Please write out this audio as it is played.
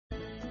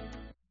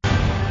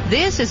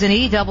This is an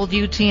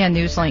EWTN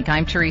News Link.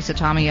 I'm Teresa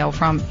Tomeo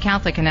from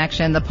Catholic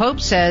Connection. The Pope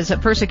says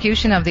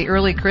persecution of the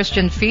early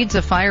Christian feeds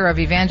a fire of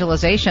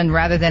evangelization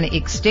rather than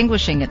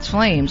extinguishing its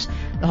flames.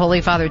 The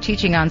Holy Father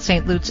teaching on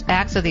St. Luke's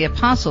Acts of the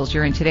Apostles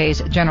during today's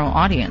general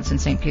audience in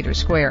St. Peter's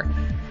Square.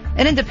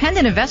 An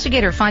independent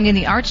investigator finding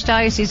the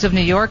Archdiocese of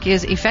New York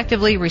is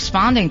effectively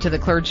responding to the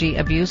clergy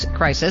abuse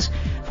crisis.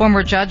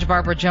 Former Judge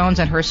Barbara Jones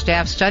and her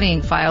staff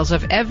studying files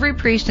of every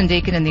priest and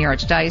deacon in the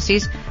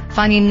Archdiocese,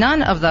 finding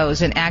none of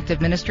those in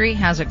active ministry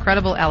has a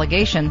credible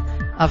allegation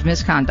of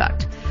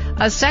misconduct.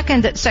 A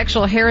second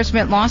sexual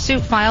harassment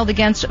lawsuit filed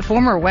against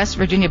former West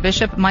Virginia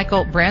Bishop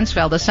Michael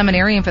Bransfeld, a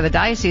seminarian for the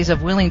Diocese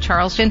of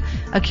Wheeling-Charleston,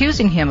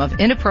 accusing him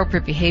of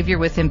inappropriate behavior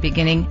with him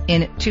beginning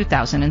in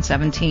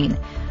 2017.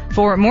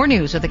 For more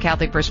news of the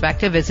Catholic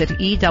Perspective, visit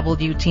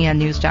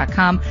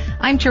EWTNnews.com.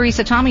 I'm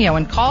Teresa Tomeo,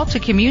 and Call to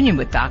Communion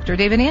with Dr.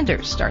 David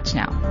Anders starts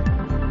now.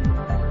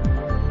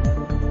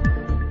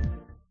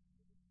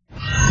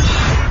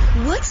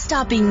 What's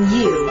stopping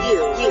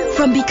you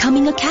from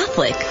becoming a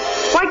Catholic?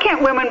 Why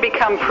can't women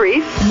become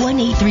priests?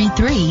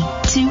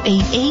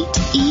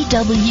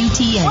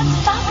 1-833-288-EWTN.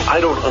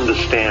 I don't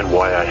understand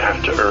why I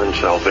have to earn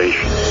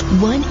salvation.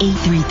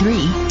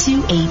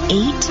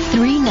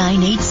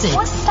 1-833-288-3986.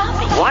 What's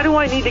stopping you? Why do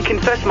I need to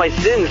confess my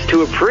sins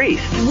to a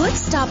priest?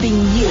 What's stopping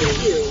you?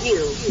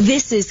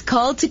 This is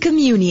Call to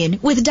Communion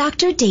with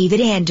Dr.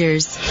 David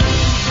Anders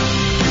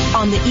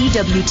on the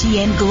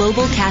EWTN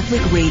Global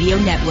Catholic Radio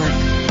Network.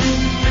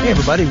 Hey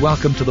everybody,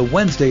 welcome to the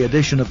Wednesday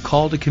edition of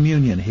Call to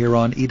Communion here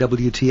on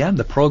EWTN,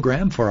 the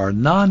program for our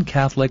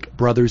non-Catholic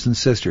brothers and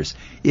sisters.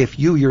 If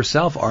you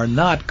yourself are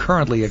not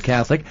currently a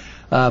Catholic,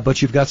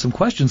 but you've got some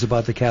questions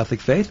about the Catholic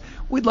faith,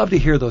 we'd love to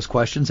hear those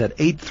questions at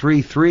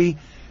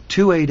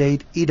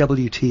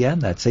 833-288-EWTN.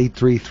 That's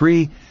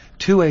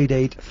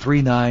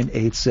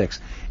 833-288-3986.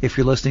 If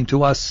you're listening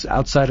to us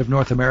outside of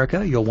North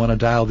America, you'll want to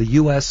dial the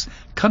U.S.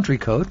 country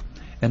code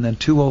and then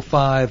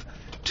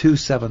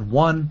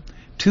 205-271-2985.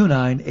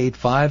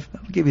 I'll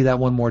give you that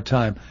one more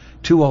time.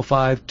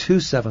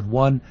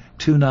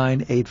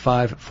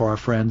 205-271-2985 for our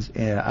friends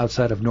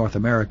outside of North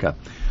America.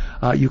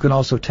 You can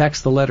also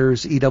text the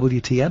letters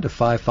EWTN to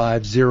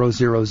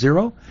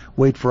 55000.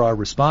 Wait for our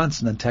response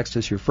and then text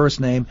us your first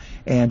name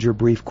and your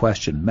brief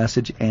question.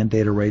 Message and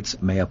data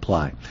rates may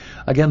apply.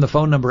 Again, the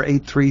phone number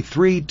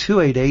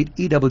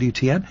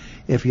 833-288-EWTN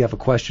if you have a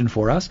question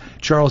for us.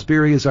 Charles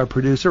Beery is our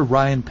producer.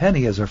 Ryan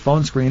Penny is our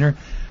phone screener.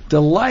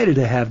 Delighted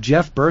to have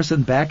Jeff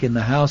Burson back in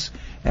the house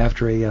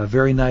after a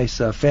very nice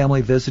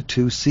family visit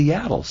to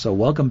Seattle. So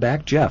welcome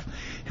back, Jeff.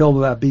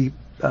 He'll be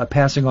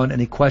passing on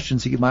any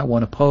questions that you might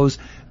want to pose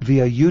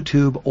via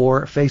YouTube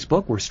or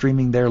Facebook. We're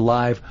streaming there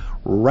live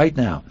right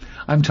now.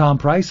 I'm Tom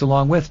Price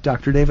along with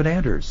Dr. David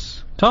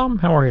Anders. Tom,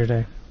 how are you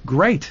today?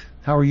 Great.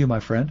 How are you, my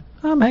friend?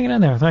 I'm hanging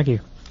in there, thank you.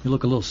 You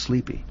look a little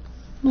sleepy.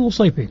 A little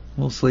sleepy. A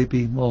little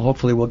sleepy. Well,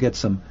 hopefully we'll get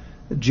some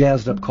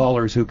jazzed up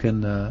callers who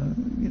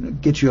can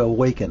get you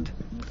awakened.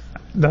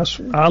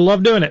 I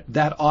love doing it.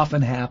 That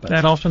often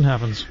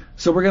happens.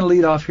 So we're going to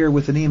lead off here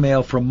with an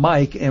email from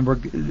Mike, and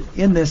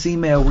in this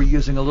email we're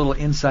using a little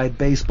inside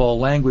baseball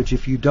language.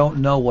 If you don't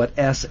know what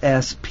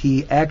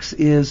SSPX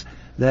is,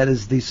 that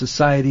is the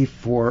Society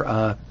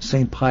for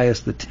St.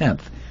 Pius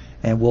X,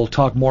 and we'll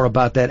talk more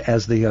about that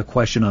as the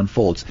question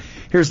unfolds.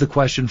 Here's the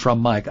question from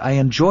Mike. I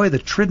enjoy the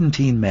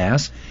Tridentine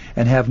Mass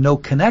and have no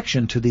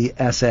connection to the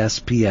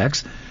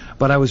SSPX,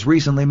 but I was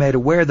recently made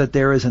aware that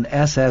there is an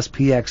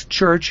SSPX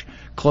church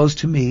close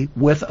to me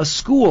with a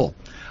school.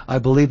 I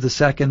believe the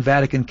Second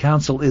Vatican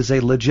Council is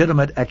a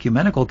legitimate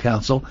ecumenical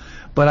council,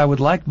 but I would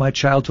like my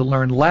child to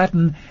learn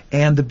Latin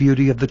and the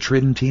beauty of the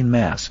Tridentine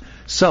Mass.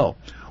 So,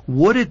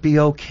 would it be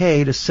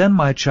okay to send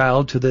my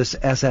child to this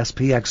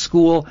SSPX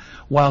school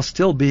while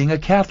still being a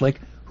Catholic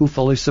who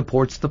fully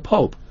supports the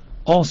Pope?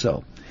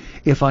 Also,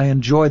 if I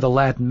enjoy the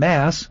Latin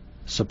Mass,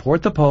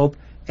 support the Pope,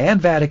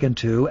 and Vatican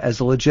II as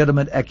a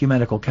legitimate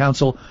ecumenical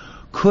council,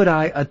 could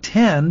I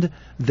attend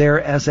their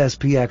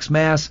SSPX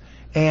Mass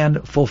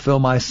and fulfill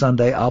my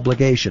Sunday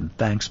obligation?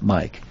 Thanks,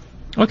 Mike.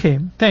 Okay,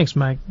 thanks,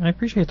 Mike. I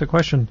appreciate the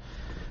question.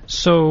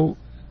 So,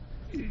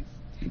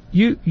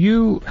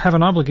 you have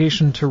an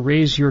obligation to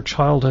raise your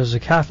child as a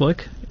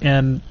Catholic,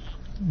 and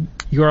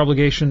your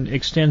obligation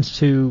extends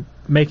to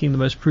making the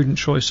most prudent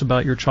choice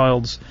about your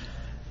child's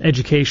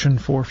education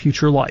for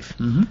future life.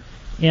 Mm-hmm.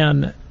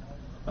 And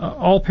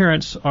all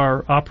parents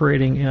are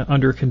operating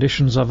under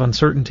conditions of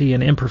uncertainty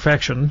and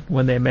imperfection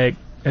when they make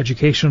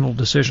educational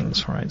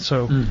decisions, right?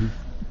 So,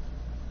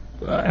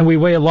 and we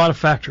weigh a lot of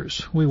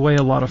factors. A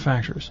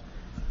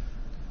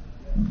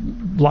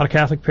lot of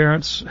Catholic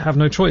parents have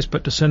no choice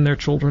but to send their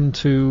children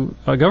to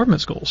government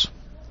schools,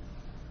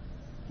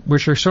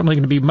 which are certainly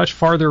going to be much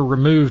farther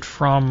removed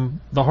from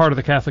the heart of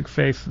the Catholic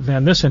faith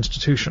than this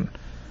institution.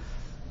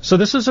 So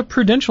this is a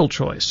prudential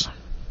choice.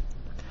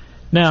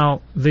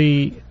 Now,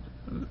 the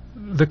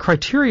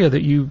criteria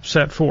that you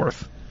set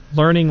forth,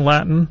 learning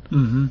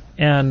Latin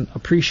and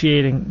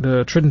appreciating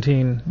the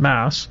Tridentine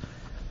Mass,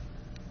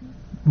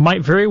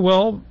 might very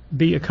well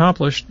be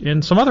accomplished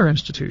in some other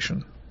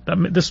institution.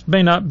 This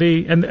may not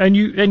be, and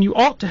you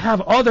ought to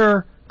have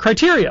other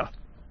criteria.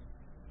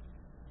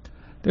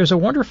 There's a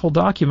wonderful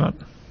document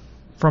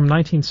from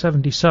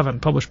 1977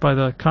 published by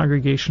the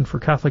Congregation for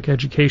Catholic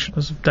Education,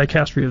 this is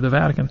Dicastery of the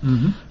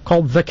Vatican,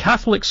 called The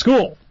Catholic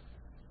School.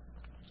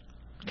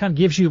 It kind of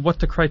gives you what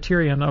the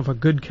criterion of a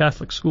good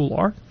Catholic school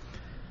are.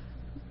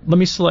 Let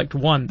me select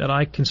one that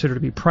I consider to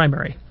be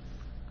primary.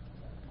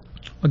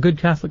 A good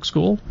Catholic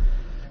school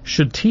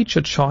should teach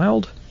a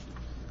child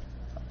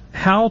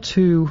how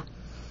to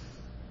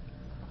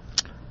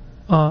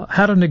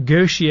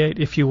negotiate,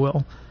 if you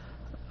will,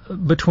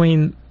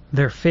 between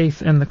their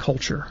faith and the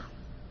culture.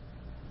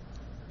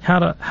 How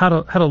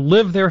to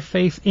live their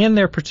faith in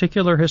their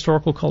particular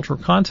historical cultural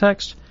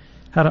context,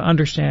 how to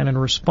understand and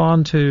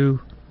respond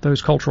to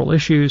those cultural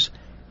issues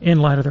in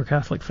light of their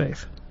Catholic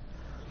faith.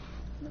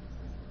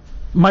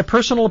 My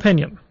personal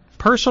opinion,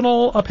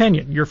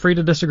 you're free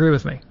to disagree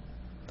with me.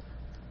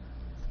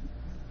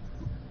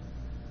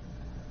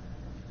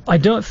 I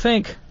don't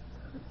think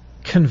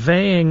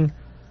conveying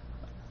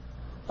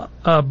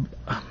a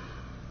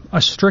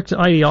strict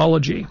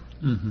ideology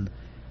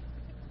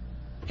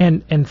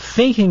and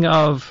thinking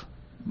of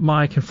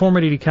my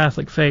conformity to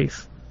Catholic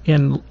faith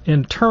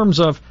in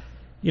terms of,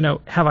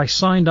 have I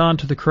signed on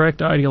to the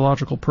correct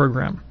ideological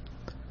program?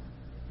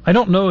 I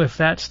don't know if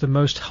that's the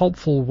most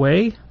helpful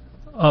way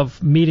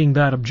of meeting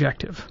that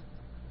objective.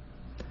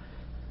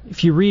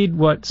 If you read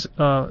what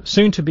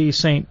soon-to-be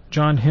St.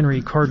 John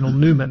Henry Cardinal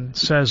Newman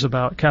says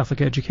about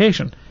Catholic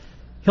education,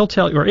 he'll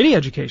tell you, or any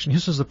education, he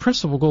says the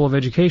principal goal of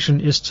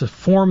education is to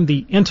form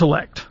the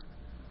intellect.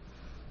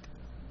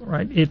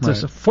 Right? It's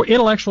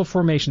intellectual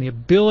formation, the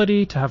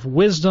ability to have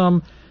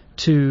wisdom,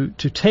 to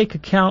take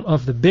account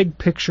of the big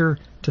picture,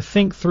 to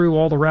think through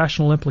all the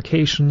rational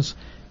implications,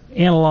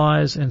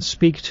 analyze and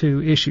speak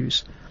to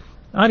issues.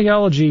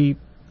 Ideology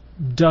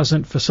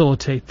doesn't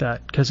facilitate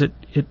that because it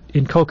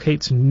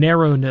inculcates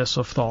narrowness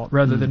of thought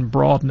rather than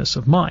broadness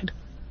of mind.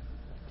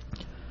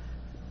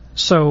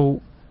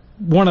 So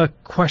one of the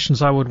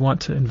questions I would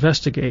want to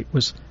investigate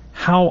was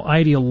how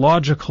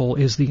ideological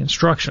is the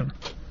instruction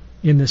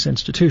in this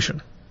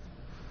institution?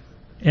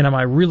 And am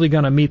I really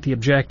going to meet the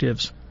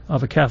objectives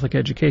of a Catholic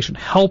education,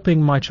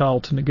 helping my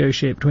child to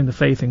negotiate between the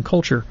faith and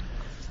culture,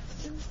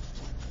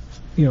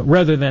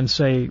 rather than,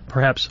 say,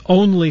 perhaps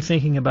only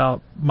thinking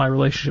about my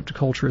relationship to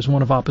culture as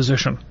one of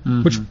opposition,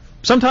 which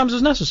sometimes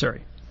is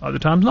necessary, other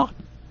times not,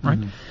 right?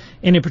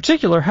 And in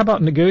particular, how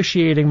about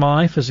negotiating my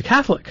life as a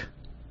Catholic?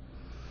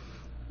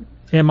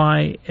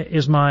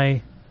 Is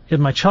my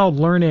child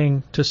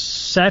learning to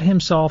set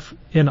himself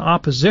in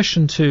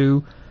opposition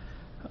to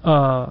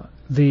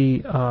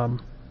the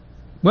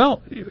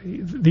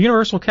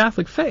universal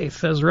Catholic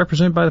faith as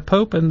represented by the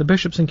Pope and the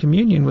bishops in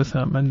communion with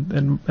him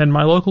and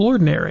my local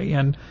ordinary,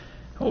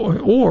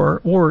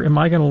 or am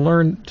I going to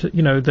learn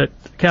that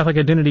Catholic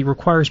identity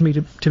requires me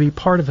to be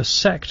part of a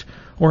sect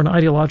or an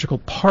ideological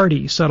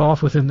party set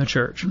off within the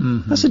church?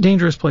 That's a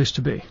dangerous place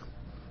to be.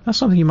 That's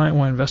something you might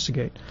want to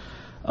investigate.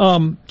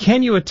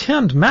 Can you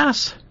attend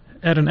Mass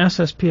at an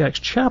SSPX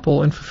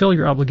chapel and fulfill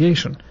your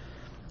obligation?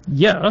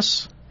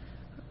 Yes.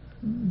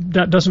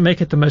 That doesn't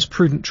make it the most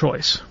prudent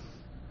choice.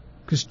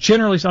 Because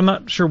generally, I'm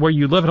not sure where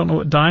you live, I don't know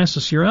what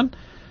diocese you're in.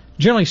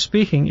 Generally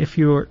speaking, if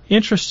you're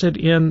interested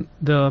in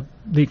the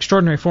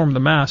extraordinary form of the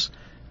Mass,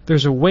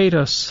 there's a way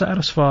to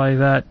satisfy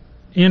that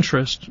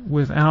interest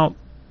without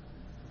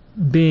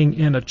being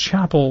in a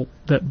chapel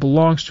that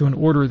belongs to an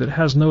order that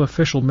has no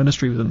official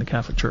ministry within the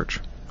Catholic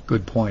Church.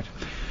 Good point.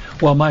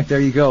 Well, Mike, there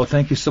you go.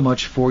 Thank you so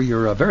much for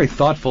your very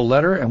thoughtful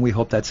letter, and we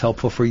hope that's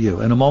helpful for you.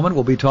 In a moment,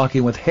 we'll be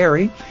talking with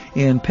Harry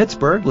in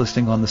Pittsburgh,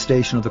 listening on the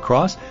Station of the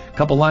Cross. A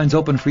couple lines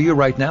open for you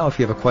right now if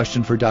you have a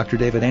question for Dr.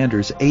 David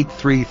Anders.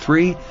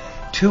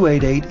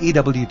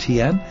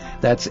 833-288-EWTN.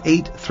 That's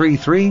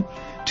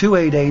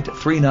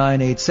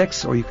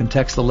 833-288-3986, or you can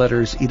text the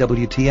letters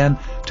EWTN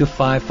to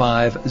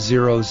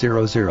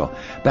 55000.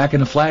 Back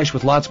in a flash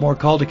with lots more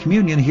Call to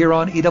Communion here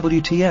on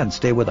EWTN.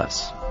 Stay with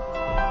us.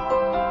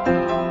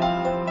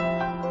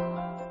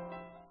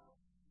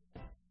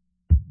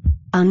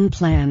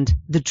 Unplanned,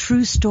 the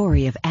true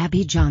story of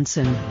Abby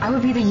Johnson. I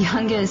would be the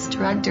youngest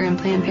director in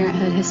Planned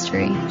Parenthood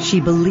history.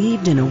 She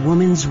believed in a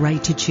woman's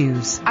right to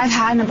choose. I've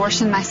had an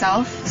abortion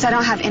myself, so I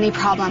don't have any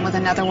problem with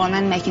another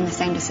woman making the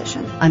same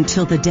decision.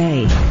 Until the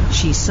day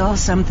she saw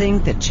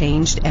something that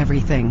changed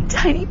everything.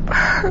 Tiny,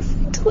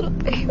 perfect little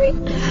baby.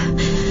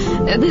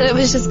 And then it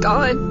was just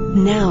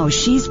gone. Now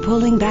she's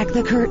pulling back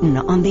the curtain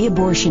on the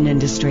abortion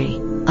industry.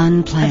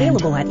 Unplanned.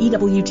 Available at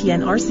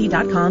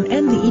EWTNRC.com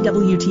and the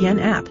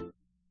EWTN app.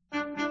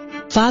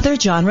 Father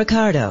John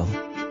Riccardo.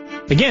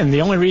 Again,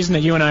 the only reason that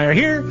you and I are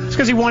here is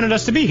because he wanted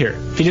us to be here.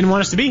 If he didn't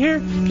want us to be here,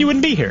 you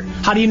wouldn't be here.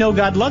 How do you know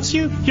God loves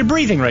you? You're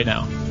breathing right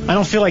now. I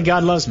don't feel like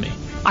God loves me.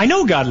 I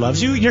know God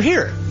loves you. You're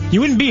here.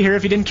 You wouldn't be here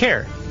if you didn't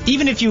care.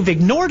 Even if you've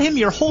ignored him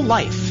your whole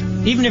life,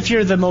 even if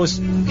you're the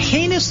most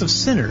heinous of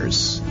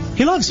sinners,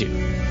 he loves you.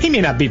 He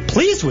may not be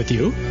pleased with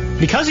you.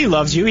 Because he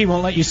loves you, he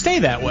won't let you stay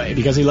that way.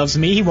 Because he loves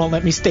me, he won't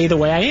let me stay the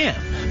way I am.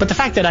 But the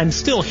fact that I'm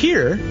still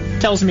here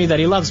tells me that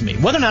he loves me,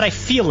 whether or not I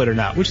feel it or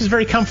not, which is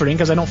very comforting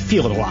because I don't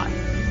feel it a lot.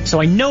 So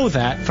I know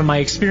that from my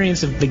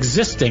experience of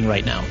existing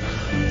right now.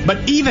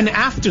 But even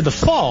after the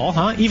fall,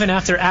 even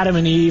after Adam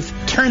and Eve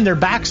turn their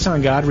backs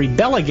on God,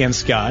 rebel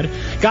against God,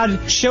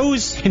 God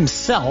shows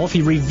himself,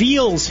 he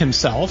reveals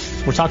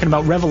himself. We're talking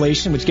about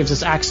revelation, which gives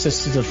us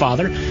access to the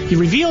Father. He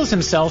reveals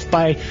himself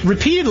by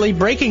repeatedly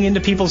breaking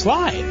into people's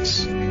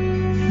lives.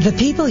 The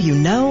people you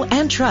know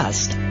and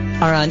trust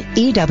are on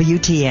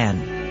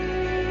EWTN.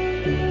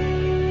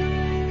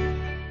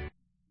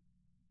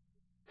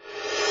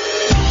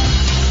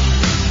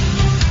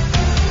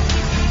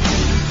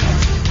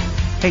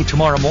 Hey,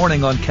 tomorrow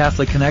morning on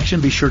Catholic Connection,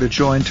 be sure to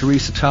join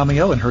Teresa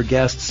Tomeo and her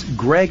guests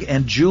Greg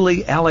and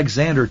Julie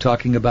Alexander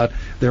talking about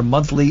their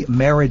monthly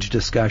marriage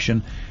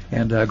discussion.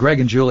 And Greg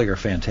and Julie are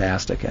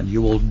fantastic, and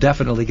you will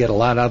definitely get a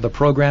lot out of the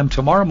program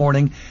tomorrow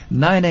morning,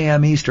 9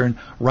 a.m. Eastern,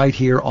 right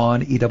here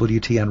on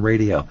EWTN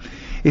Radio.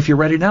 If you're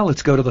ready now,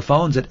 let's go to the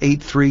phones at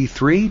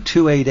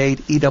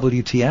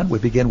 833-288-EWTN. We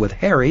begin with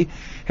Harry.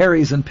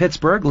 Harry's in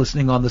Pittsburgh,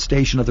 listening on the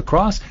Station of the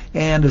Cross,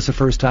 and is a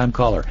first-time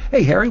caller.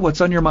 Hey, Harry,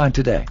 what's on your mind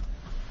today?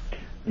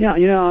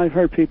 Yeah, I've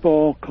heard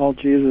people call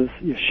Jesus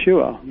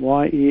Yeshua,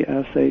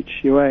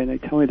 Y-E-S-H-U-A, and they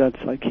tell me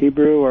that's like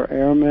Hebrew or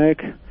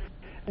Aramaic.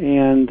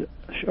 And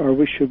can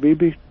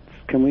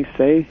we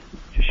say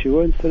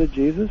Yeshua instead of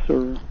Jesus,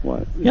 or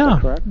what? Is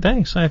that correct?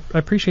 Thanks. I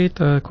appreciate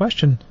the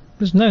question.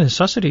 There's no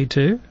necessity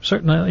to.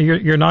 Certainly,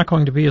 you're not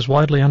going to be as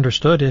widely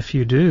understood if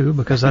you do,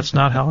 because that's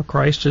not how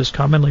Christ is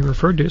commonly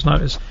referred to. It's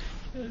not as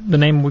the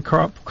name we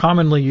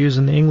commonly use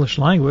in the English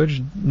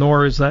language,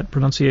 nor is that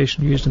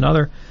pronunciation used in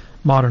other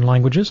modern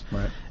languages,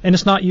 right. And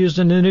it's not used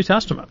in the New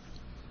Testament.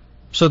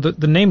 So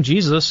the name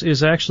Jesus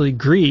is actually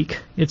Greek.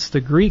 It's the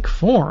Greek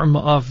form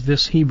of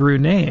this Hebrew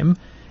name.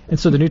 And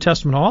so the New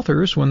Testament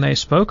authors, when they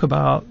spoke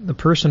about the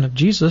person of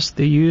Jesus,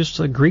 they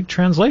used a Greek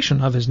translation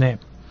of his name.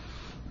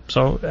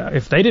 So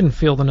if they didn't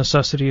feel the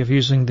necessity of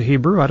using the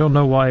Hebrew, I don't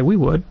know why we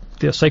would.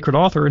 The sacred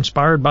author,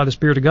 inspired by the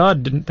Spirit of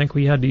God, didn't think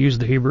we had to use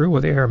the Hebrew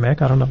or the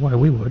Aramaic. I don't know why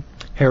we would.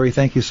 Harry,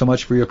 thank you so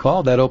much for your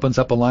call. That opens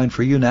up a line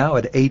for you now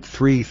at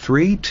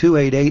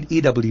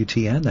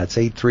 833-288-EWTN. That's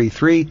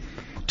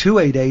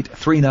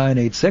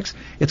 833-288-3986.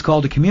 It's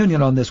called to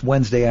communion on this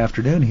Wednesday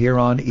afternoon here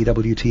on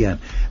EWTN.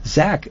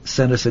 Zach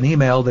sent us an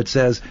email that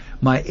says,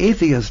 my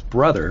atheist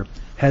brother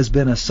has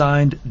been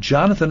assigned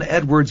Jonathan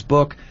Edwards'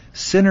 book,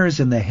 Sinners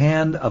in the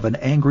Hand of an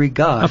Angry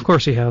God. Of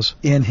course he has.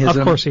 In his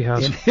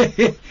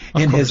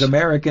his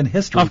American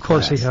history Of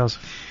course class. He has.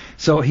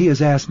 So he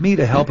has asked me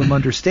to help him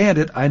understand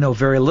it. I know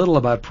very little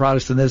about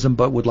Protestantism,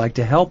 but would like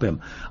to help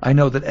him. I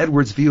know that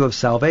Edwards' view of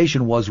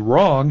salvation was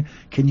wrong.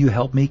 Can you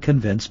help me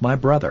convince my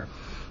brother?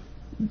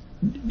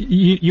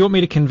 You want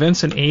me to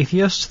convince an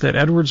atheist that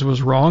Edwards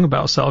was wrong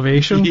about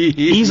salvation?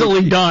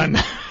 Easily done.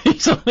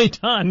 Easily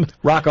done.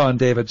 Rock on,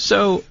 David.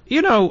 So,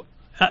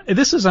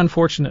 this is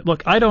unfortunate.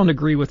 Look, I don't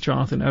agree with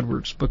Jonathan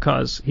Edwards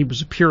because he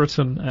was a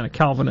Puritan and a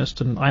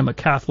Calvinist, and I'm a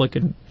Catholic,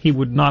 and he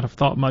would not have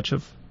thought much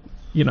of,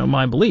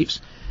 my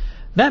beliefs.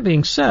 That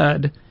being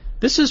said,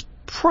 this is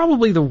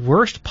probably the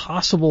worst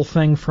possible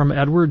thing from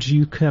Edwards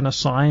you can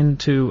assign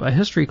to a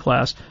history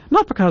class,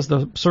 not because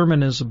the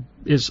sermon is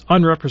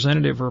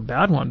unrepresentative or a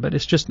bad one, but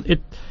it's just,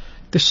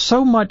 there's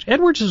so much.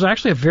 Edwards is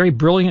actually a very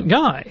brilliant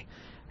guy.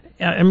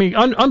 I mean,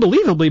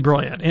 unbelievably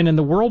brilliant. And in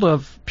the world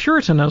of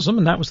Puritanism,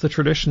 and that was the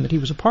tradition that he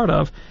was a part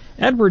of,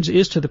 Edwards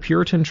is to the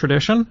Puritan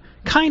tradition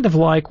kind of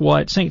like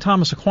what St.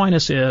 Thomas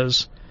Aquinas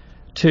is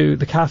to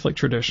the Catholic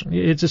tradition.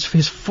 It's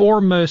his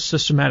foremost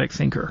systematic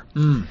thinker.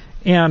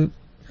 And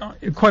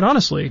quite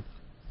honestly,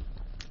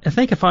 I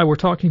think if I were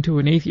talking to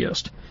an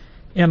atheist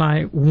and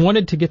I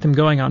wanted to get them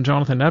going on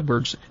Jonathan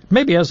Edwards,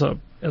 maybe as a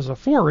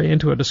foray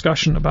into a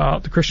discussion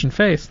about the Christian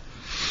faith,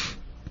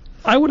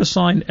 I would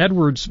assign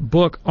Edwards'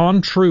 book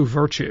On True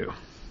Virtue,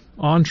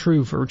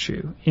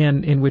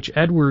 in which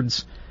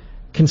Edwards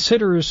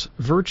considers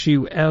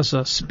virtue as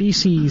a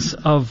species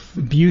of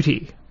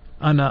beauty,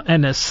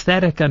 an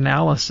aesthetic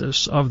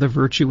analysis of the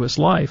virtuous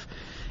life.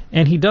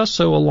 And he does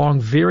so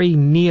along very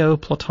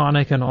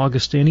Neoplatonic and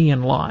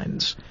Augustinian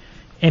lines.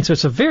 And so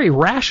it's a very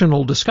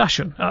rational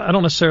discussion. I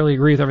don't necessarily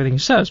agree with everything he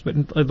says,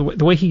 but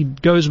the way he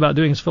goes about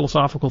doing his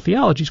philosophical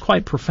theology is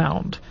quite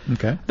profound.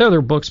 Okay. There are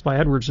other books by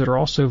Edwards that are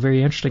also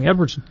very interesting.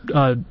 Edwards'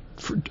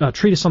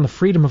 treatise on the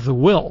freedom of the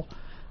will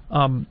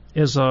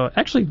is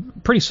actually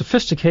pretty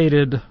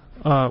sophisticated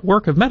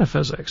work of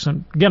metaphysics.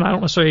 And again, I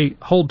don't necessarily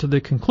hold to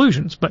the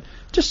conclusions, but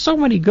just so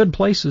many good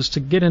places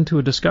to get into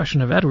a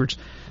discussion of Edwards.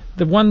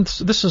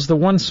 This is the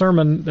one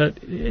sermon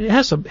that it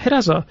has a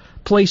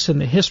place in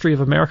the history of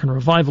American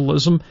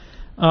revivalism,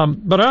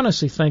 but I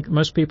honestly think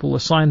most people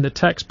assign the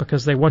text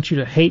because they want you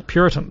to hate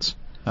Puritans.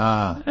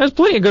 There's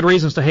plenty of good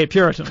reasons to hate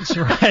Puritans,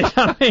 right?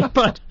 I mean,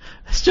 but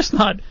there's just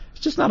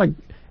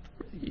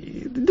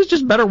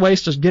better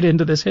ways to get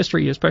into this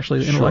history, especially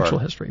the intellectual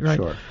history, right?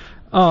 Sure.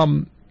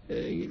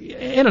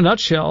 In a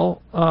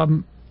nutshell,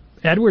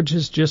 Edwards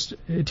is just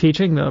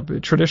teaching the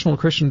traditional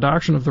Christian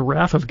doctrine of the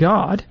wrath of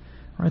God.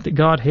 Right, that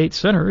God hates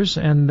sinners,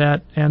 and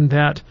that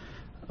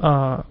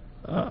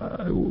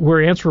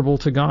we're answerable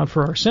to God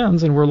for our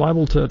sins, and we're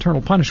liable to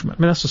eternal punishment.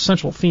 I mean, that's the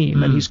central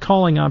theme, and he's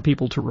calling on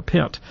people to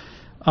repent.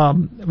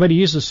 But he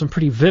uses some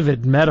pretty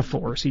vivid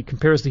metaphors. He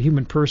compares the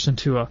human person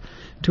to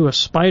a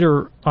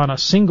spider on a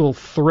single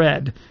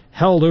thread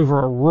held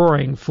over a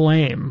roaring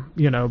flame,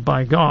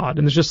 by God.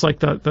 And it's just like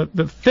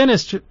the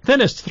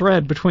thinnest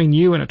thread between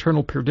you and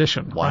eternal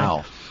perdition.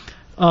 Wow.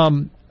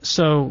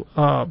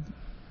 Right?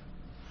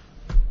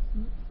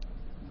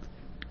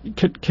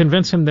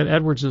 Convince him that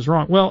Edwards is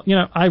wrong. Well,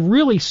 I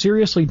really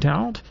seriously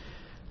doubt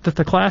that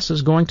the class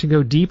is going to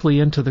go deeply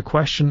into the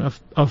question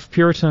of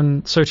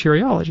Puritan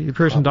soteriology, the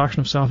Puritan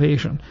doctrine of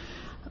salvation.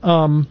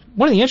 One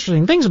of the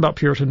interesting things about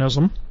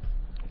Puritanism,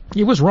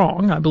 it was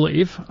wrong, I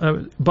believe,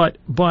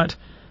 but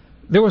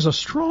there was a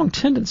strong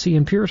tendency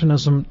in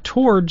Puritanism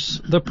towards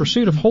the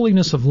pursuit of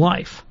holiness of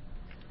life.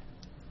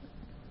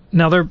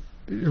 Now, the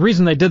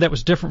reason they did that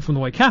was different from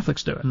the way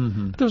Catholics do it.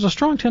 But there was a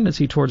strong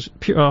tendency towards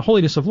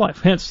holiness of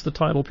life, hence the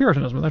title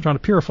Puritanism. They're trying to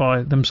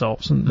purify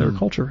themselves and their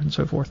culture and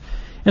so forth.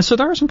 And so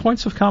there are some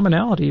points of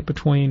commonality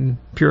between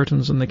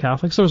Puritans and the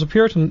Catholics. There was a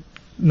Puritan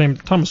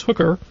named Thomas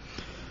Hooker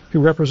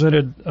who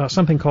represented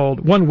something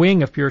called one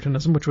wing of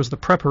Puritanism, which was the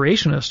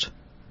preparationist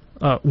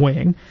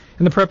wing.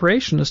 And the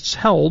preparationists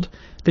held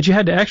that you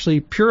had to actually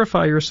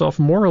purify yourself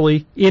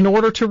morally in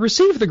order to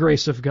receive the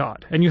grace of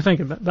God. And you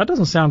think, that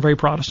doesn't sound very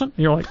Protestant.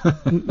 And you're like,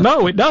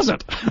 no, it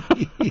doesn't.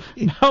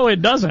 No,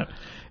 it doesn't.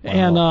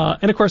 Wow.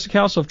 And of course, the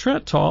Council of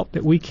Trent taught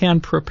that we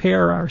can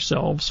prepare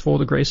ourselves for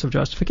the grace of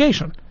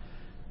justification.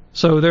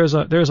 So there's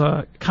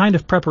a kind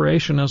of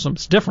preparationism.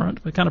 It's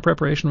different, but kind of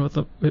preparation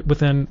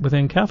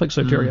within Catholic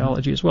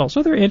soteriology as well.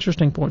 So there are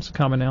interesting points of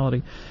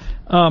commonality.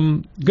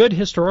 Good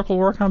historical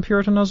work on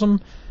Puritanism.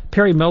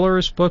 Perry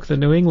Miller's book, The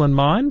New England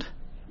Mind,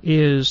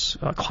 is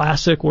a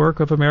classic work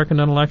of American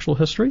intellectual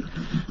history.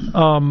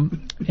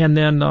 And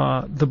then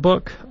the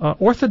book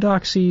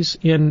Orthodoxies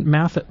in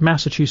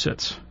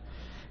Massachusetts.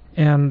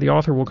 And the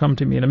author will come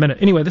to me in a minute.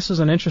 Anyway, this is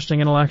an interesting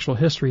intellectual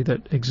history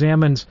that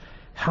examines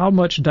how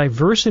much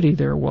diversity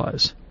there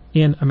was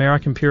in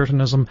American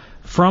Puritanism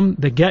from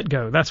the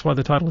get-go. That's why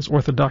the title is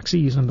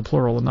Orthodoxies in the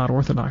plural and not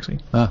orthodoxy.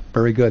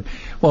 Very good.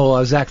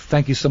 Well, Zach,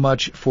 thank you so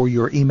much for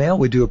your email.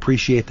 We do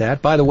appreciate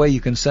that. By the way, you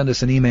can send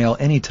us an email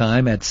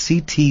anytime at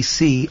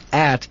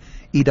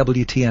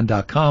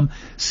ctc@ewtn.com,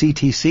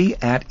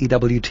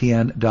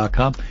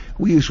 ctc@ewtn.com.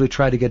 We usually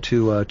try to get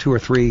to 2 or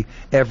 3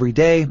 every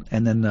day,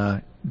 and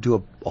then do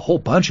a whole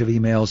bunch of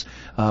emails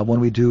when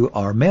we do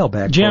our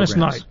mailbag Janice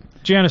programs.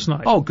 Janice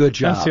Knight. Oh, good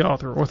job. That's the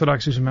author,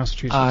 Orthodoxies in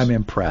Massachusetts. I'm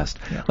impressed.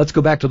 Yeah. Let's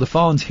go back to the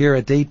phones here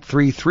at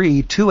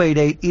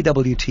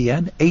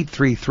 833-288-EWTN,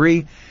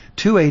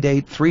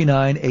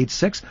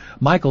 833-288-3986.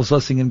 Michael's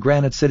listening in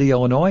Granite City,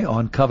 Illinois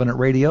on Covenant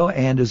Radio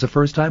and is a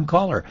first-time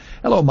caller.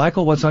 Hello,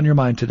 Michael. What's on your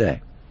mind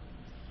today?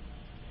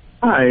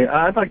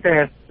 Hi. I'd like to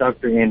ask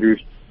Dr.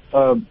 Andrews.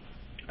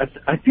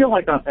 I feel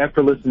like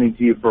after listening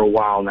to you for a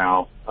while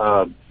now,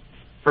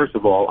 first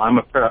of all, I'm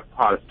a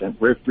Protestant,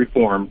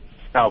 Reformed,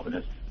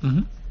 Calvinist.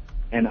 Mm-hmm.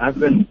 And I've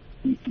been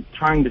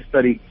trying to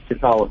study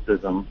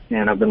Catholicism,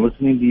 and I've been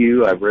listening to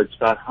you. I've read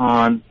Scott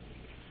Hahn.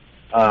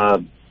 I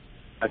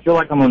feel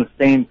like I'm on the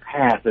same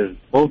path as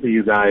both of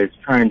you guys,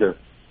 trying to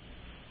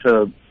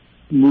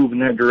move in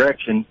that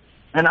direction.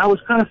 And I was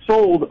kind of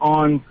sold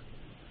on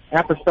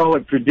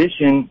apostolic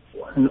tradition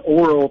and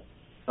oral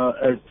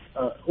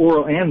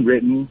and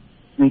written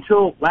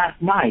until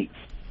last night.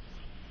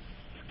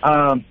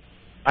 I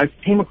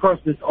came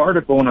across this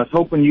article, and I was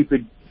hoping you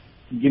could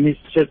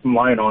shed some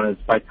light on it.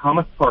 It's by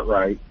Thomas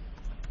Cartwright.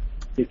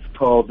 It's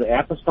called The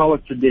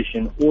Apostolic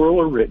Tradition,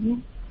 Oral or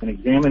Written, an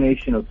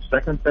Examination of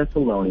 2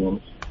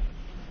 Thessalonians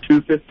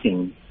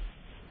 2:15.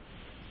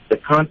 The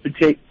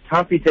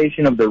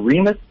Confutation of the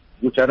Remus,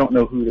 which I don't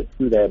know who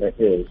that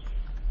is.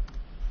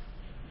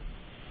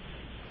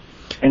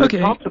 And It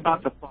talks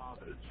about the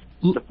fathers.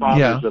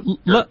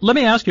 Let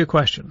me ask you a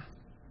question.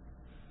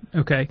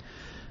 Okay.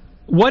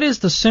 What is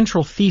the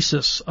central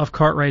thesis of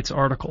Cartwright's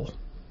article?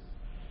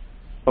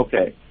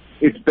 Okay.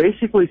 It's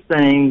basically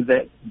saying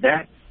that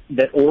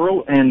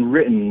oral and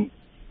written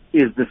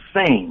is the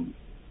same.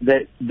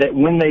 That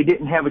when they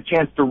didn't have a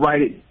chance to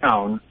write it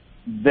down,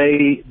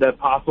 the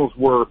apostles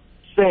were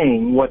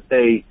saying what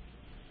they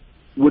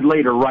would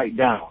later write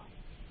down.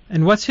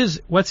 And what's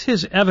his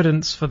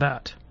evidence for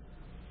that?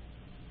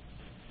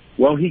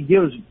 Well, he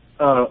gives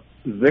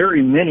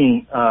very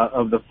many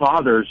of the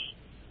fathers.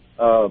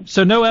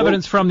 So no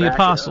evidence from the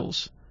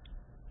apostles.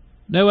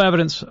 No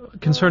evidence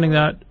concerning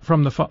that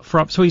from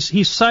so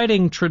he's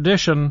citing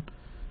tradition,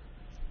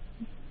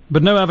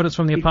 but no evidence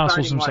from the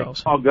apostles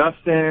themselves.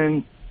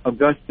 Like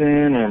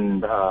Augustine,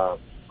 and a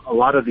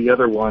lot of the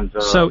other ones.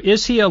 So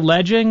is he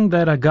alleging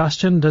that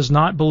Augustine does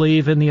not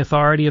believe in the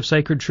authority of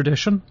sacred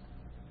tradition?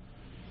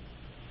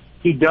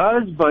 He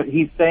does, but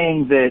he's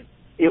saying that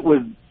it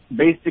was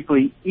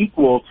basically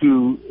equal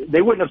to.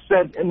 They wouldn't have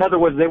said. In other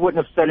words, they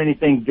wouldn't have said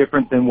anything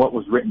different than what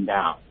was written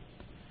down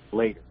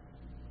later.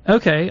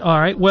 Okay, all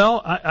right.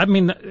 Well, I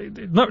mean,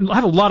 I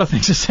have a lot of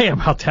things to say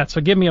about that, so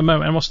give me a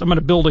moment. I'm going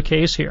to build a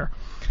case here.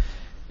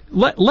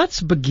 Let's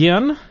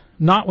begin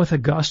not with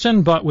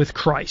Augustine, but with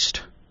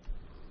Christ.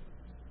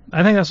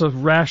 I think that's a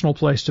rational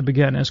place to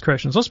begin as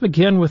Christians. Let's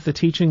begin with the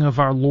teaching of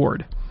our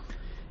Lord.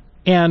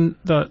 And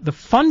the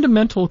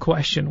fundamental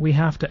question we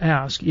have to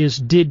ask is,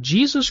 did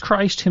Jesus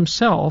Christ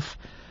himself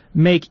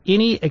make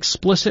any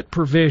explicit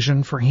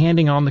provision for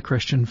handing on the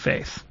Christian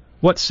faith?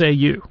 What say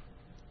you?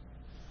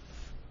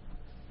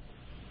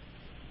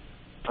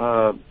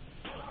 I'm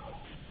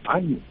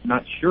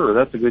not sure.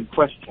 That's a good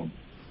question.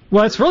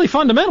 Well, it's really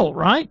fundamental,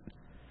 right?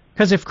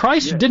 Because if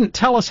Christ didn't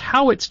tell us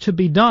how it's to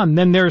be done,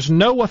 then there's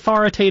no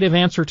authoritative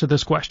answer to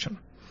this question.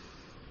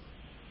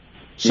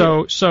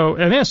 So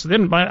and yes,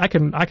 then I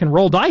can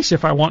roll dice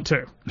if I want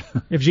to.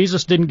 If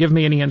Jesus didn't give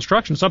me any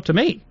instructions, it's up to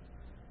me.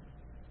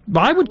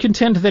 But I would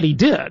contend that he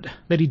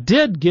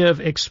did give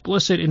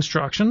explicit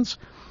instructions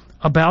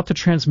about the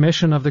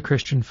transmission of the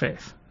Christian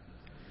faith.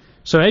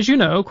 So as you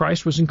know,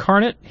 Christ was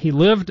incarnate. He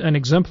lived an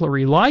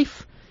exemplary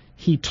life.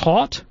 He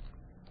taught.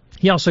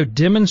 He also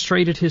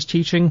demonstrated his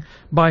teaching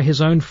by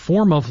his own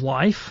form of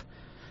life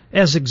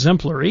as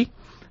exemplary.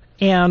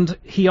 And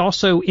he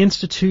also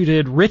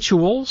instituted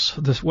rituals,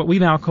 what we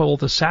now call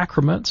the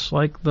sacraments,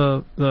 like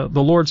the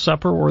Lord's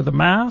Supper or the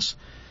Mass,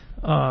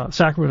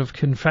 sacrament of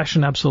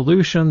confession,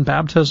 absolution,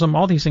 baptism.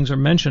 All these things are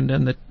mentioned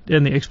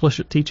in the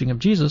explicit teaching of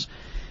Jesus.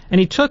 And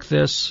he took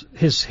this,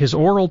 his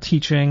oral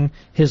teaching,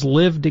 his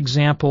lived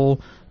example,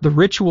 the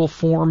ritual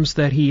forms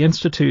that he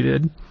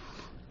instituted,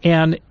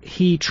 and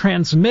he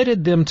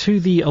transmitted them to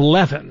the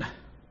 11,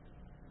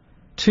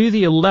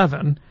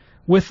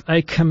 with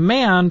a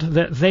command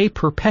that they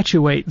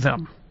perpetuate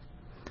them.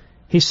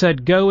 He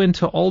said, "Go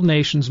into all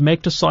nations,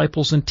 make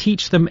disciples, and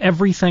teach them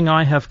everything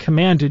I have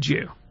commanded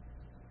you.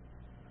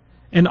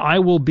 And I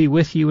will be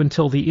with you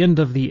until the end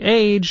of the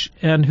age,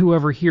 and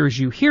whoever hears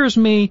you hears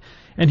me,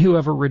 and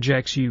whoever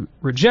rejects you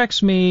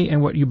rejects me,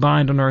 and what you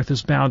bind on earth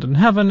is bound in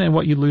heaven, and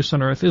what you loose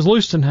on earth is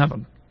loosed in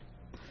heaven."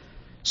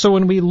 So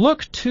when we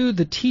look to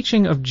the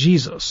teaching of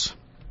Jesus,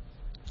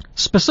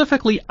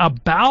 specifically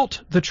about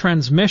the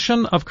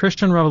transmission of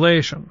Christian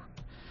revelation,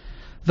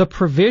 the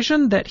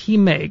provision that he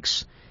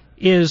makes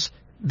is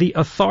the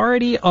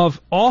authority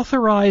of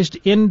authorized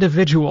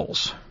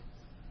individuals.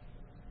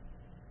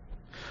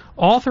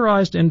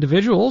 Authorized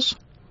individuals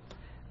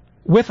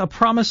with a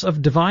promise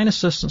of divine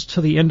assistance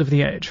to the end of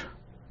the age.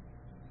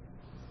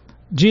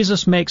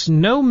 Jesus makes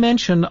no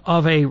mention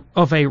of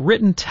a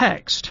written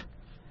text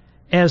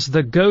as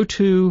the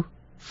go-to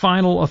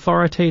final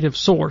authoritative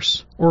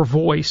source or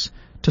voice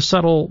to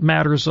settle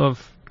matters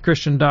of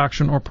Christian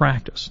doctrine or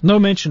practice. No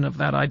mention of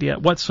that idea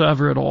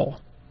whatsoever at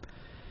all.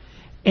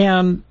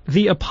 And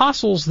the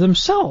apostles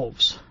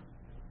themselves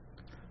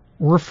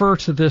refer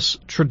to this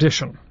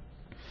tradition.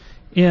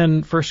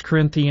 In 1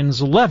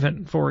 Corinthians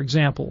 11, for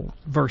example,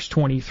 verse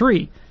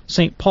 23,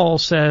 St. Paul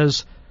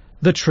says,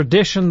 "The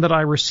tradition that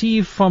I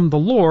received from the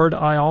Lord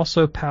I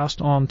also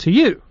passed on to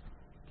you."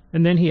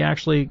 And then he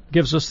actually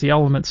gives us the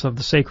elements of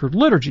the sacred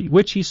liturgy,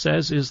 which he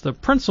says is the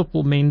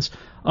principal means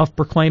of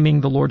proclaiming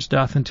the Lord's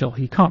death until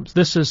he comes.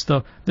 This is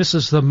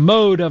the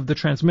mode of the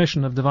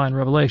transmission of divine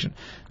revelation,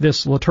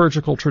 this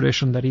liturgical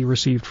tradition that he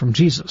received from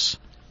Jesus.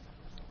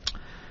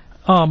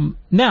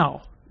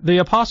 Now, the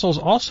apostles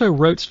also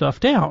wrote stuff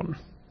down.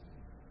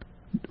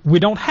 We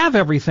don't have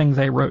everything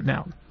they wrote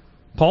down.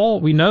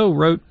 Paul, we know,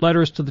 wrote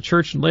letters to the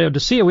church in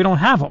Laodicea. We don't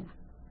have them.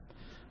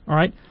 All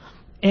right?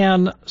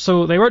 And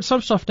so they wrote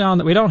some stuff down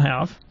that we don't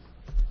have.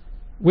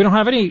 We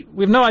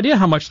have no idea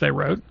how much they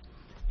wrote.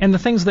 And the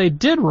things they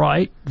did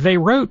write, they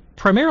wrote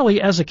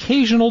primarily as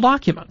occasional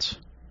documents.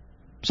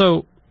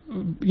 So,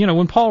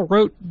 when Paul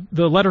wrote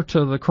the letter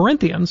to the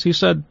Corinthians, he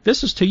said,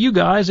 "This is to you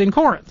guys in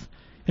Corinth."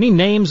 And he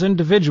names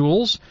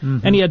individuals,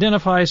 and he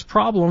identifies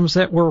problems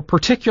that were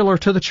particular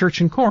to the church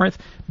in Corinth,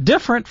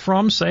 different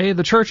from, say,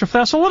 the church of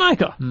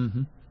Thessalonica.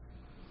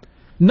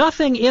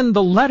 Nothing in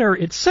the letter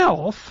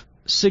itself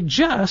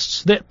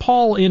suggests that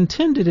Paul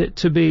intended it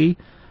to be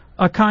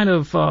a kind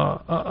of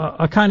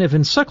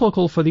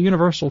encyclical for the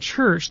universal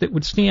church that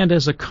would stand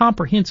as a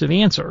comprehensive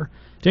answer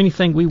to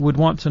anything we would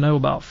want to know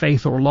about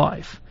faith or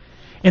life.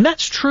 And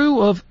that's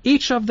true of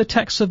each of the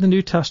texts of the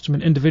New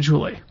Testament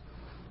individually.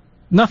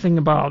 Nothing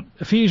about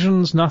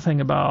Ephesians,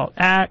 nothing about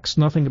Acts,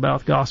 nothing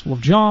about the Gospel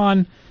of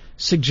John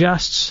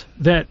suggests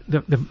that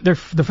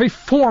the very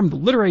form, the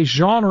literary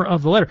genre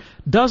of the letter,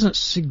 doesn't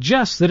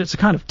suggest that it's a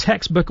kind of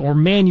textbook or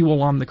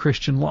manual on the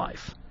Christian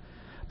life,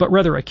 but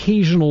rather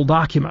occasional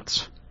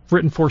documents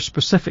written for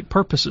specific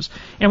purposes.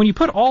 And when you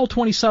put all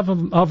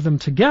 27 of them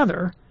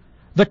together,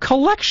 the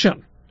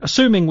collection,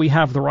 assuming we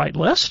have the right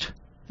list,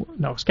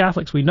 no, as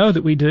Catholics we know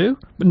that we do,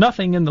 but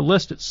nothing in the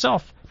list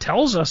itself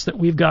tells us that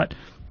we've got.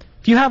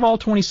 If you have all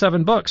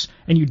 27 books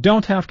and you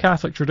don't have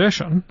Catholic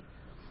tradition,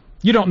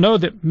 you don't know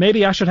that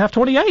maybe I should have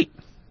 28.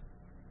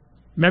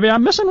 Maybe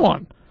I'm missing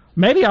one.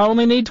 Maybe I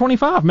only need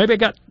 25. Maybe I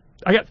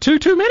got two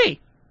too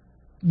many.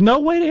 No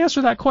way to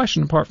answer that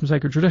question apart from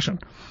sacred tradition.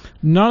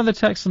 None of the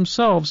texts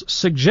themselves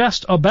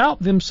suggest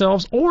about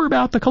themselves or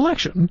about the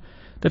collection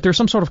that there's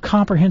some sort of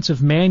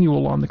comprehensive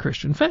manual on the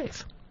Christian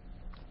faith.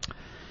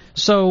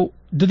 So,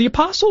 do the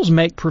apostles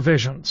make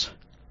provisions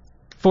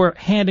for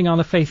handing on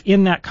the faith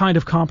in that kind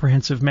of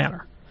comprehensive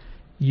manner?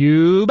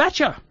 You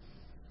betcha.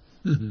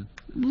 Mm-hmm.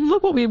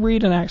 Look what we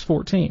read in Acts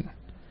 14.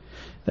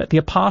 That the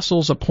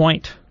apostles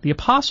appoint. The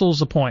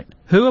apostles appoint.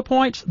 Who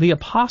appoints? The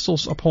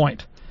apostles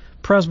appoint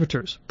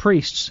presbyters,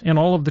 priests in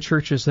all of the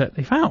churches that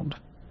they found.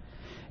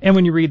 And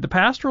when you read the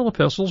pastoral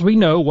epistles, we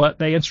know what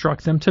they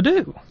instruct them to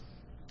do.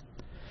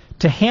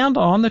 To hand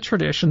on the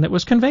tradition that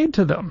was conveyed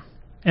to them,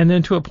 and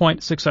then to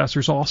appoint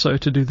successors also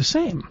to do the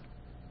same.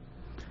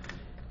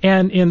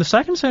 And in the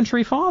 2nd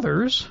century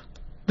fathers,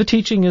 the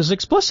teaching is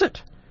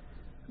explicit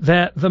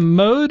that the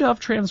mode of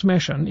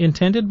transmission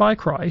intended by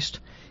Christ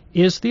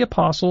is the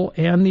apostle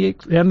and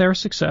their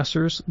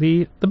successors,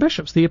 the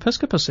bishops, the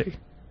episcopacy.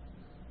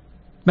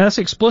 That's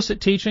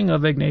explicit teaching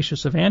of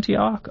Ignatius of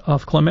Antioch,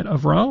 of Clement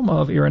of Rome,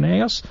 of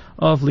Irenaeus,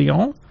 of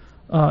Lyon,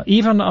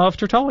 even of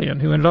Tertullian,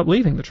 who ended up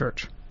leaving the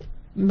church.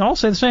 And all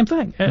say the same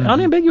thing,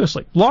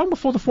 unambiguously. Long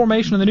before the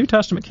formation of the New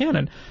Testament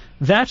canon,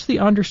 that's the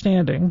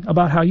understanding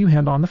about how you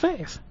hand on the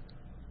faith.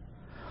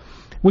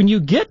 When you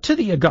get to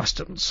the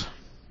Augustines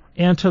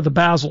and to the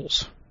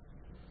Basils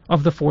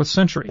of the 4th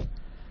century,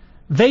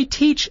 they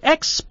teach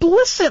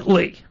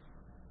explicitly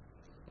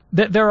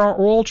that there are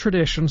oral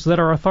traditions that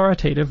are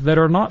authoritative that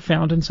are not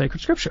found in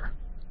sacred Scripture.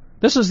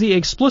 This is the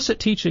explicit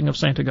teaching of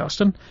St.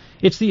 Augustine.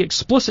 It's the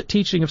explicit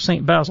teaching of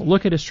St. Basil.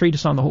 Look at his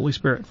treatise on the Holy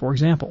Spirit, for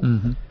example.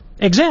 Mm-hmm.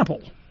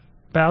 Example,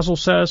 Basil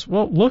says,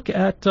 well, look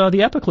at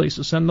the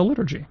epiclesis and the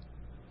liturgy.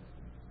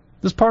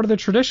 This is part of the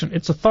tradition.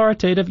 It's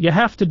authoritative. You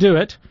have to do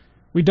it.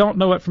 We don't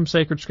know it from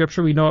sacred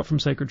Scripture. We know it from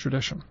sacred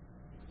tradition.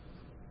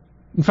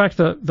 In fact,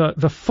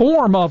 the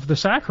form of the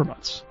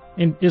sacraments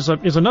is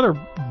another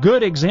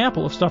good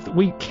example of stuff that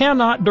we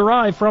cannot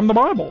derive from the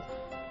Bible,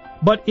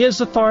 but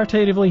is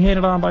authoritatively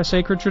handed on by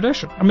sacred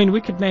tradition. I mean, we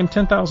could name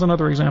 10,000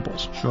 other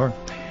examples. Sure.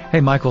 Hey,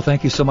 Michael,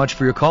 thank you so much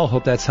for your call.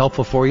 Hope that's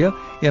helpful for you.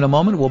 In a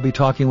moment, we'll be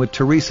talking with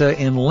Teresa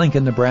in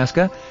Lincoln,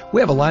 Nebraska. We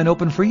have a line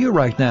open for you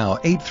right now,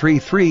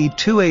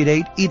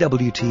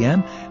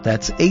 833-288-EWTN.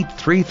 That's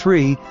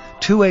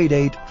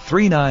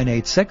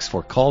 833-288-3986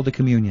 for Call to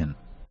Communion.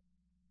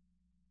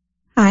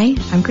 Hi,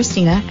 I'm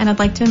Christina, and I'd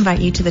like to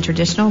invite you to the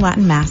Traditional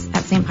Latin Mass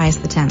at St. Pius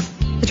X.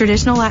 The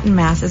Traditional Latin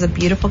Mass is a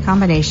beautiful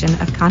combination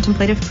of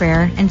contemplative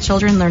prayer and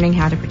children learning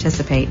how to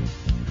participate.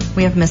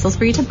 We have missals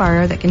for you to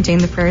borrow that contain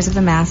the prayers of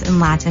the Mass in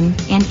Latin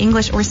and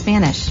English or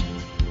Spanish.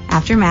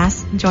 After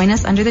Mass, join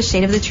us under the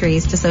shade of the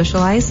trees to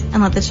socialize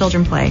and let the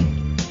children play.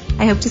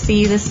 I hope to see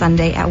you this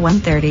Sunday at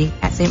 1:30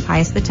 at St.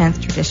 Pius X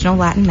Traditional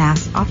Latin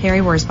Mass off Harry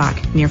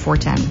Wurzbach near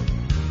 410.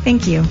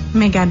 Thank you.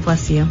 May God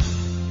bless you.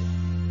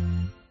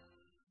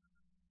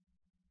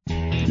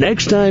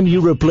 Next time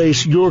you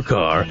replace your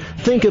car,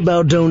 think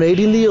about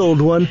donating the old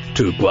one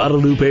to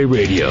Guadalupe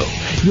Radio.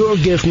 Your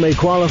gift may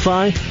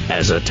qualify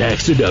as a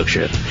tax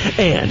deduction,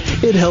 and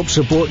it helps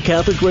support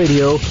Catholic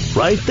radio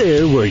right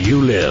there where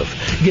you live.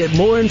 Get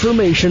more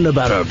information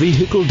about our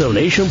vehicle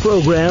donation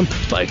program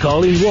by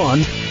calling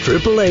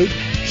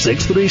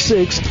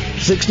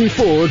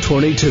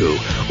 1-888-636-6422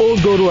 or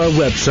go to our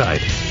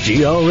website,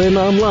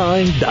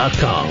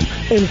 grnonline.com,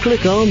 and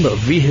click on the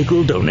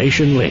vehicle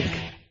donation link.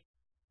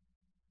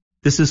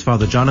 This is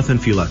Father Jonathan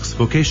Felix,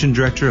 Vocation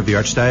Director of the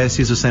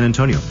Archdiocese of San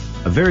Antonio.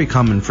 A very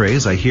common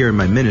phrase I hear in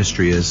my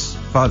ministry is,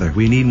 Father,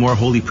 we need more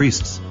holy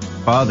priests.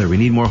 Father, we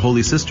need more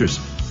holy sisters.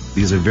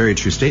 These are very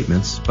true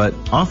statements, but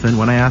often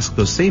when I ask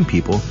those same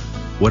people,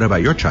 what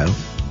about your child?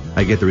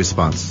 I get the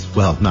response,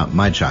 well, not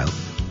my child.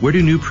 Where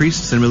do new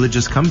priests and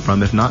religious come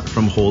from if not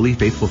from holy,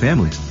 faithful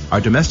families?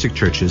 Our domestic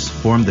churches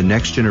form the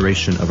next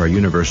generation of our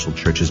universal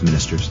church's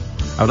ministers.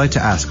 I would like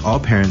to ask all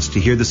parents to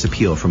hear this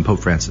appeal from Pope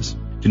Francis.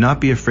 Do not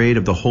be afraid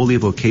of the holy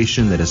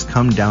vocation that has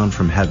come down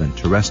from heaven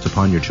to rest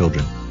upon your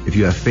children. If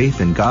you have faith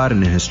in God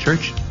and in His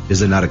church,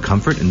 is it not a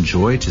comfort and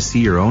joy to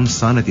see your own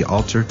son at the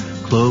altar,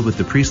 clothed with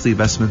the priestly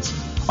vestments,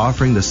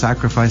 offering the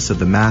sacrifice of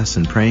the Mass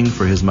and praying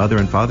for his mother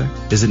and father?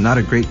 Is it not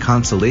a great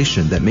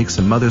consolation that makes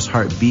a mother's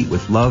heart beat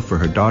with love for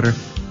her daughter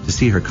to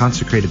see her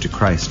consecrated to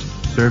Christ,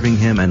 serving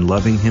Him and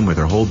loving Him with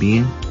her whole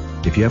being?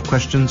 If you have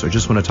questions or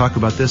just want to talk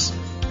about this,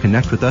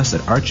 connect with us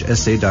at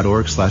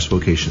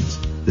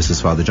archsa.org/vocations. This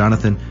is Father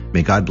Jonathan.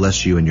 May God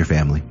bless you and your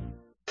family.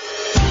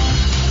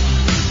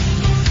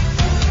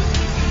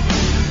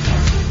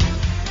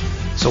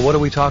 So what do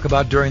we talk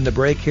about during the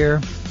break here?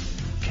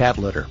 Cat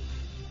litter.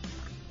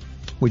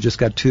 We just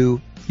got 2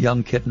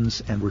 young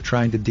kittens, and we're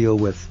trying to deal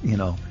with,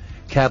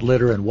 cat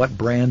litter and what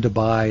brand to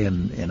buy,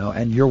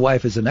 and your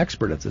wife is an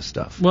expert at this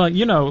stuff. Well,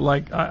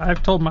 like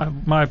I've told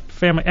my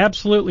family,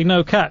 absolutely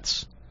no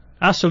cats.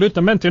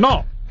 Assolutamente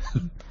no.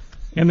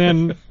 And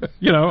then,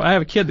 I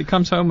have a kid that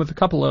comes home with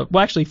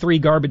 3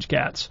 garbage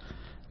cats.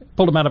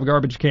 Pulled them out of a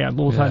garbage can,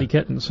 little tiny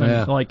kittens.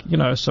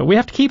 And so we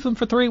have to keep them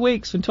for 3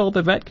 weeks until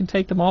the vet can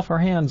take them off our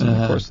hands. And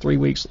of course, 3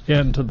 weeks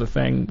into the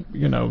thing,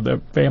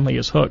 the family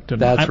is hooked.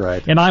 And That's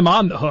right. And I'm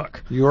on the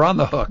hook. You're on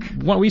the hook.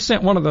 We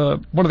sent one of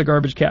the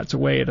garbage cats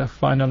away to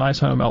find a nice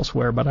home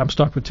elsewhere, but I'm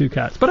stuck with 2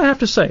 cats. But I have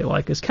to say,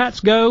 as cats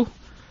go,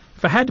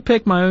 if I had to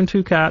pick my own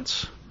 2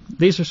 cats,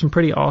 these are some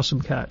pretty awesome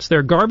cats.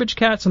 They're garbage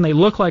cats, and they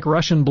look like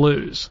Russian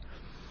blues.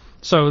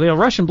 So the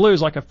Russian Blue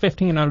is like a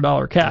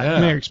 $1,500 cat. Yeah.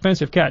 And they're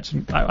expensive cats.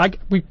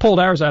 We pulled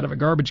ours out of a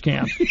garbage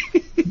can.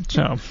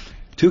 So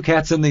 2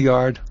 cats in the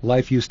yard.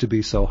 Life used to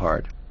be so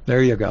hard.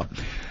 There you go.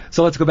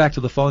 So let's go back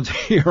to the phones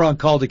here on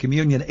Call to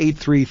Communion,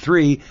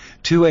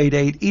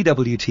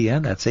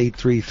 833-288-EWTN. That's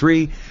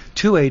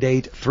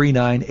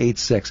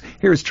 833-288-3986.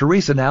 Here's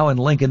Teresa now in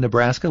Lincoln,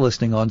 Nebraska,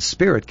 listening on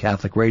Spirit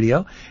Catholic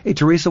Radio. Hey,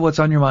 Teresa, what's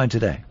on your mind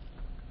today?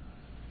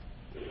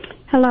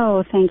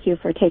 Hello. Thank you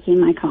for taking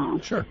my call.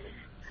 Sure.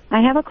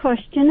 I have a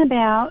question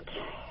about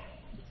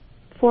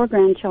 4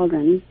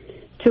 grandchildren.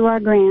 2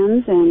 are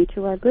grands and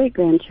 2 are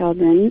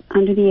great-grandchildren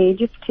under the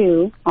age of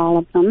 2, all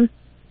of them,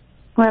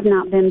 who have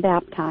not been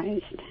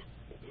baptized.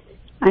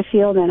 I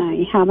feel that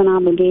I have an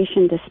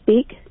obligation to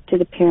speak to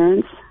the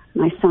parents,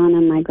 my son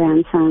and my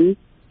grandson,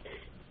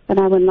 but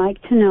I would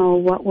like to know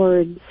what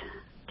words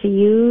to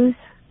use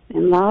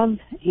in love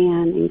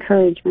and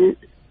encouragement.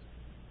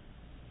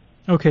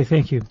 Okay,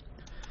 thank you.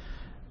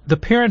 The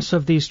parents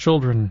of these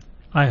children,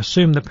 I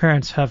assume the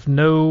parents have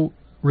no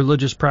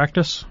religious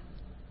practice?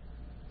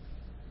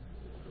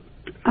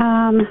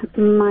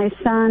 My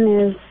son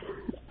is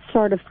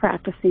sort of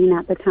practicing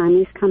at the time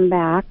he's come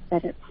back,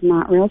 but it's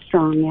not real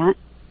strong yet.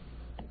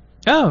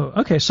 Oh,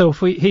 okay. So if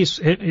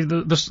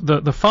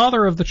the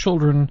father of the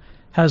children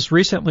has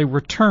recently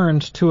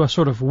returned to a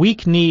sort of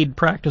weak-kneed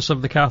practice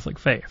of the Catholic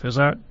faith. Is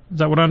that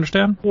what I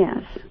understand?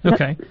 Yes.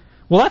 Okay.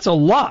 Well, that's a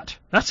lot.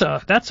 That's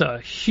a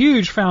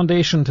huge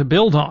foundation to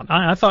build on.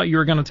 I thought you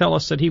were going to tell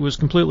us that he was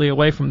completely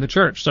away from the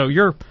church. So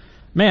you're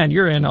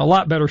in a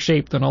lot better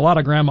shape than a lot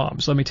of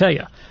grandmoms, let me tell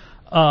you.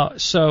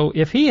 So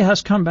if he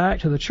has come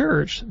back to the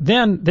church,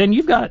 then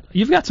you've got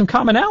some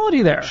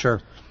commonality there.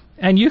 Sure.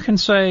 And you can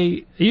just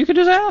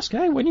ask,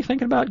 hey, when are you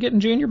thinking about getting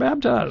Junior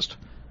baptized?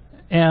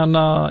 And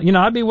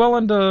I'd be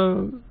willing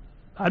to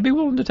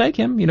take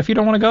him. If you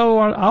don't want to go,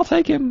 I'll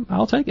take him.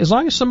 As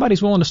long as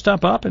somebody's willing to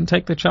step up and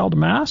take the child to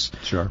mass,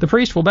 sure, the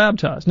priest will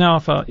baptize.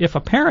 Now, if a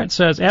parent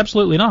says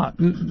absolutely not,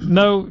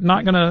 no,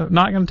 not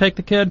gonna take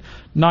the kid,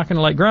 not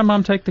gonna let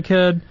grandmom take the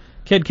kid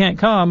can't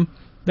come,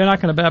 they're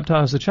not going to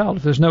baptize the child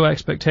if there's no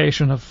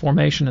expectation of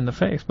formation in the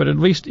faith. But at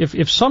least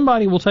if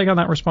somebody will take on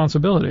that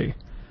responsibility,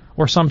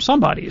 or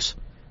somebodies,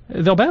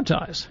 they'll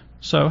baptize.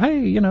 So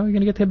hey, you're going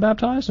to get them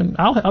baptized, and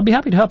I'll be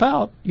happy to help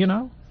out,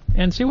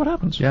 and see what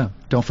happens. Yeah.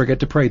 Don't forget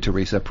to pray,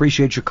 Teresa.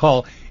 Appreciate your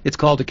call. It's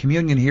Called to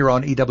Communion here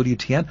on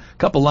EWTN.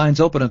 Couple lines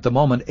open at the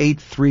moment,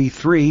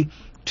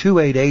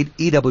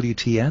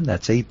 833-288-EWTN.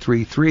 That's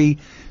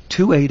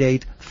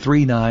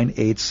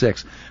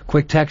 833-288-3986.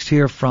 Quick text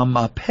here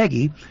from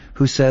Peggy,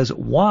 who says,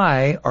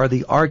 why are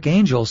the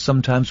archangels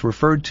sometimes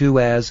referred to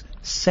as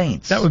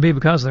saints? That would be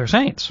because they're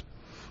saints.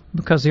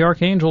 Because the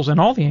archangels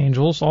and all the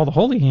angels, all the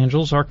holy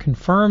angels, are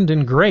confirmed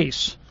in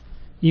grace,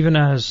 even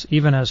as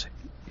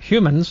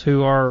humans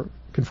who are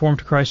conformed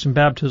to Christ in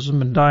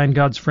baptism and die in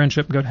God's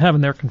friendship and go to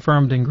heaven, they're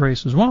confirmed in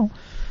grace as well.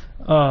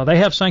 They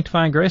have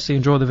sanctifying grace. They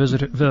enjoy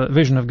the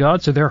vision of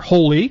God, so they're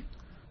holy.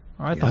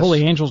 All right, yes. The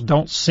holy angels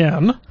don't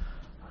sin.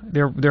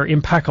 They're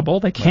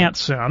impeccable. They can't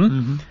sin.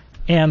 Mm-hmm.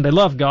 And they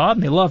love God,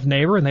 and they love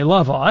neighbor, and they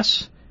love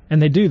us. And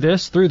they do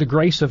this through the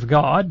grace of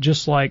God,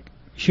 just like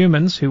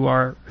humans who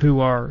are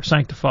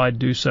sanctified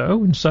do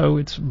so. And so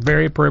it's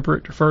very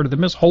appropriate to refer to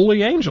them as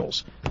holy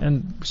angels.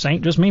 And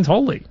saint just means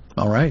holy.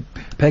 All right.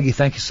 Peggy,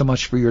 thank you so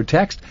much for your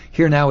text.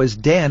 Here now is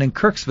Dan in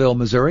Kirksville,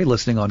 Missouri,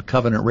 listening on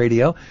Covenant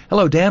Radio.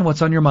 Hello, Dan.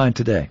 What's on your mind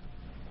today?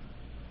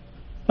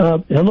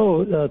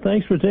 Hello.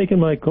 Thanks for taking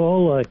my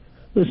call. I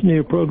listen to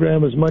your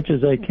program as much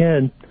as I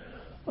can.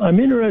 I'm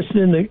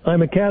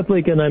a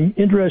Catholic, and I'm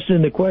interested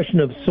in the question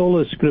of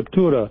sola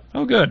scriptura.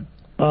 Oh, good.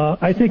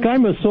 I think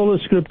I'm a sola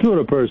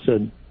scriptura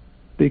person,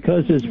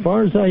 because as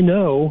far as I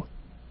know,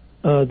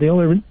 the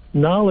only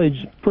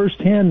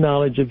first-hand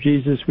knowledge of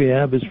Jesus we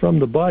have is from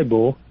the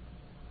Bible,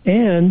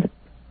 and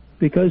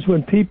because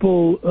when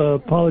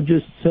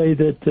apologists say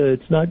that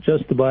it's not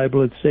just the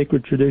Bible, it's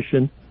sacred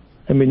tradition,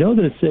 and we know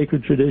that it's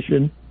sacred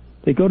tradition,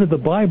 they go to the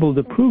Bible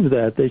to prove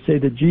that. They say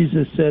that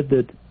Jesus said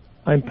that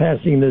I'm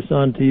passing this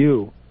on to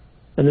you.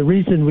 And the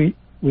reason we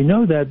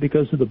know that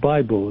because of the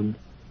Bible. And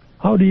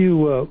how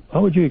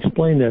would you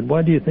explain that?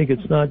 Why do you think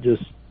it's not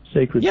just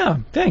sacred? Yeah,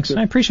 thanks.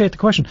 I appreciate the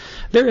question.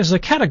 There is a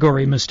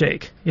category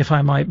mistake, if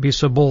I might be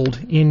so bold,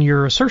 in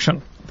your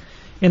assertion.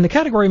 And the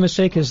category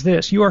mistake is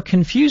this. You are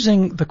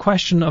confusing the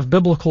question of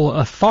biblical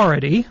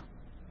authority,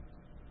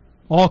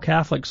 all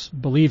Catholics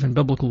believe in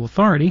biblical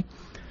authority,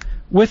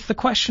 with the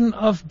question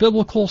of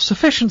biblical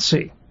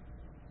sufficiency.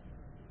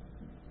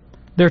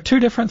 They're two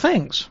different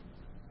things.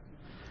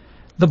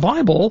 The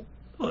Bible,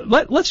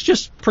 let's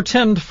just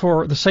pretend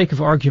for the sake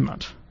of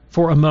argument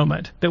for a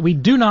moment that we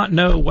do not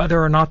know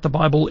whether or not the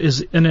Bible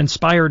is an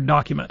inspired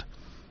document.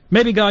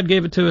 Maybe God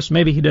gave it to us,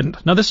 maybe he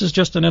didn't. Now, this is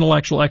just an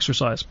intellectual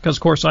exercise, because,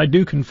 of course, I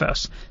do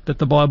confess that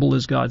the Bible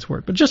is God's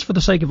Word. But just for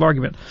the sake of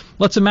argument,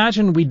 let's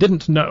imagine we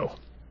didn't know,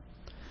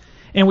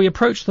 and we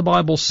approach the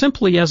Bible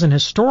simply as an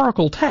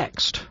historical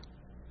text.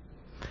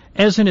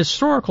 As an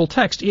historical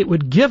text, it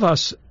would give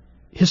us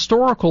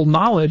historical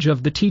knowledge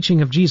of the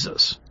teaching of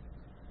Jesus.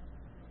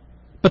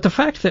 But the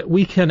fact that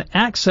we can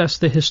access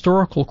the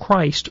historical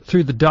Christ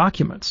through the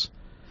documents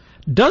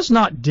does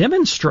not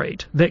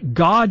demonstrate that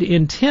God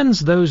intends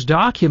those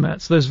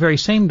documents, those very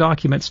same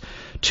documents,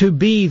 to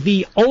be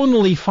the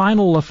only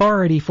final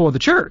authority for the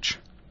church.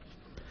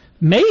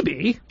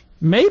 Maybe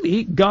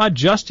God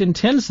just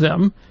intends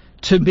them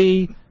to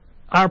be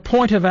our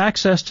point of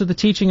access to the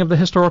teaching of the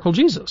historical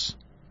Jesus.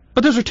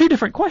 But those are two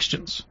different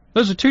questions.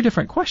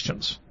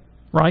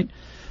 Right?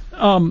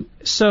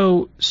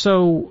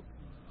 So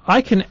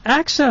I can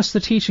access the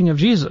teaching of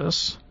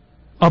Jesus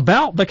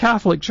about the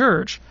Catholic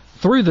Church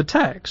through the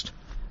text.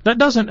 That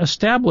doesn't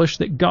establish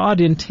that God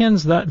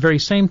intends that very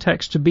same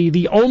text to be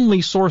the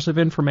only source of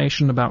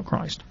information about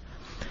Christ.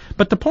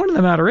 But the point of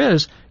the matter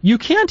is, you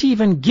can't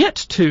even get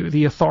to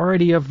the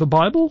authority of the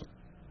Bible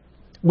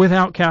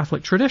without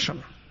Catholic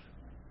tradition.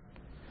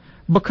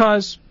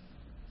 Because,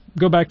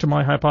 go back to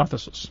my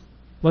hypothesis.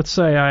 Let's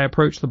say I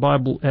approach the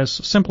Bible as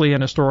simply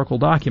an historical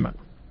document.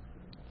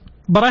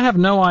 But I have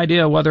no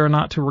idea whether or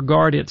not to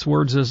regard its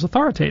words as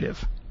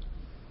authoritative,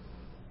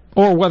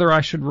 or whether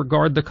I should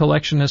regard the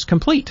collection as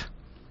complete,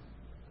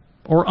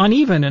 or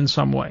uneven in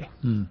some way.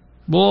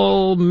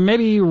 Well,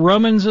 maybe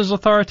Romans is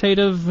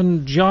authoritative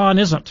and John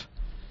isn't.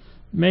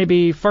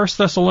 Maybe 1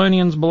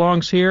 Thessalonians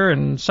belongs here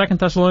and 2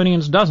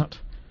 Thessalonians doesn't.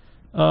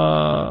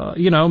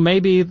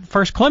 Maybe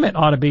 1 Clement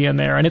ought to be in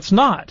there, and it's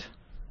not.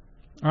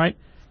 Right?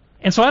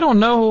 And so I don't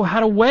know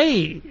how to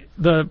weigh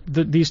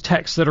these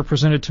texts that are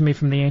presented to me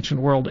from the ancient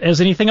world as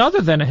anything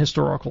other than a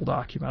historical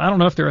document. I don't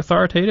know if they're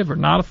authoritative or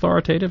not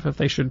authoritative, if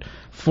they should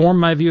form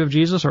my view of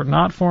Jesus or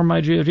not form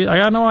my view of Jesus. I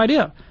got no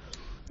idea.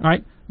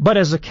 Right? But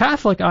as a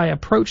Catholic, I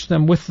approach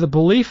them with the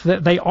belief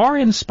that they are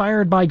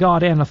inspired by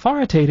God and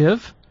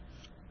authoritative,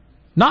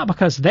 not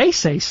because they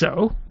say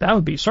so, that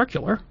would be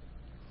circular,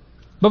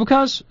 but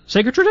because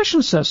sacred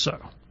tradition says so.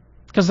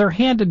 Because they're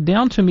handed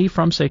down to me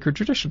from sacred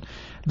tradition.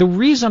 The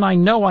reason I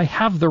know I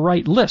have the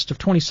right list of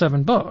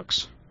 27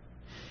 books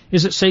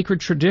is that sacred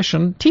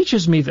tradition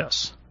teaches me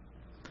this.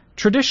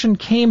 Tradition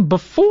came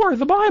before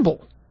the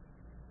Bible.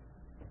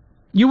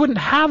 You wouldn't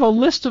have a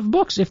list of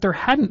books if there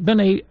hadn't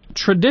been a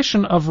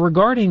tradition of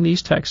regarding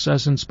these texts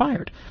as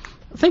inspired.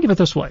 Think of it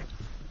this way.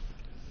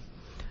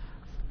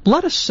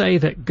 Let us say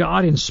that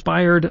God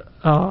inspired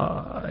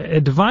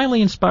a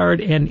divinely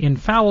inspired and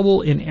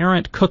infallible,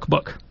 inerrant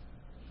cookbook.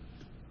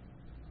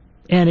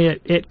 And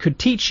it could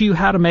teach you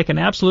how to make an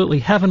absolutely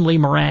heavenly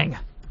meringue.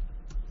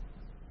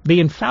 The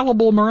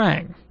infallible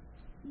meringue.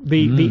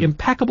 The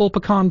impeccable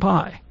pecan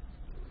pie.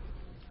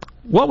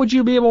 What would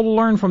you be able to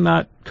learn from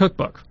that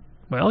cookbook?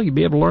 Well, you'd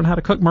be able to learn how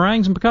to cook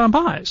meringues and pecan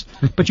pies.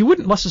 But you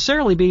wouldn't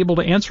necessarily be able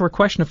to answer a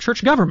question of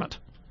church government,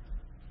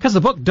 because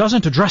the book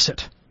doesn't address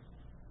it.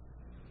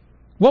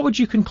 What would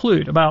you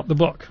conclude about the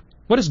book?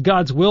 What is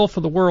God's will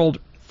for the world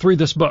through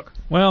this book?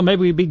 Well,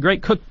 maybe we'd be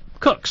great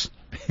cooks.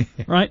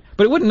 Right?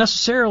 But it wouldn't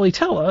necessarily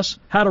tell us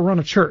how to run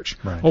a church,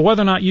 right, or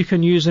whether or not you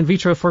can use in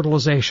vitro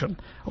fertilization,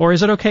 or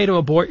is it okay to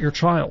abort your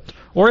child,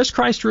 or is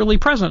Christ really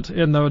present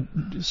in the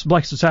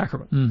Blessed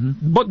Sacrament?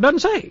 Mm-hmm. Book doesn't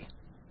say.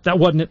 That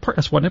wasn't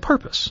its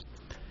purpose.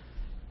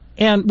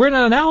 And we're in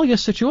an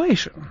analogous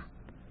situation.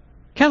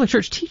 Catholic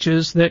Church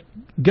teaches that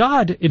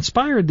God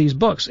inspired these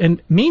books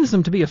and means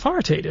them to be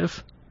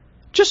authoritative,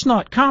 just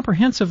not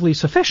comprehensively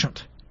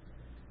sufficient.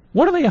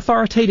 What are they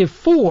authoritative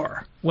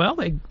for? Well,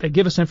 they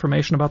give us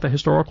information about the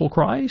historical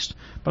Christ,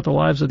 about the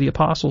lives of the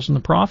apostles and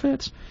the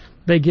prophets.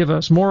 They give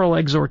us moral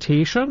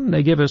exhortation.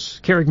 They give us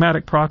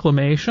charismatic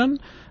proclamation.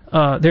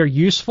 They're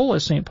useful,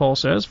 as St. Paul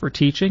says, for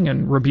teaching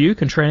and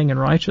rebuke and training in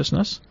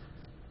righteousness.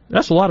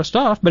 That's a lot of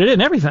stuff, but it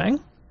isn't everything.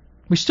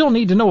 We still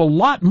need to know a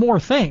lot more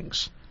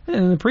things.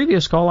 In the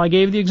previous call, I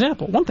gave the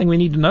example. One thing we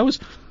need to know is,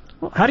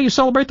 well, how do you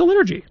celebrate the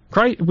liturgy?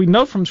 We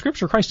know from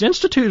Scripture Christ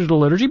instituted a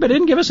liturgy, but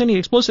didn't give us any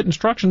explicit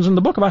instructions in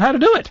the book about how to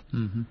do it.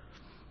 Mm-hmm.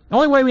 The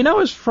only way we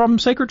know is from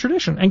sacred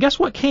tradition. And guess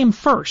what came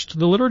first,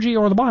 the liturgy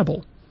or the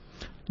Bible?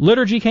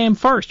 Liturgy came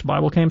first,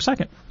 Bible came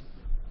second.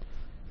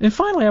 And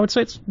finally, I would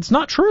say it's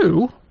not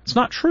true. It's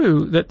not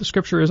true that the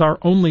Scripture is our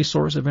only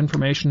source of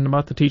information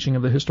about the teaching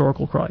of the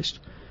historical Christ.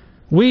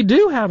 We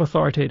do have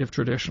authoritative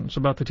traditions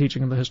about the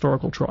teaching of the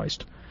historical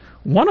Christ.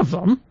 One of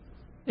them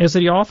is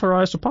that he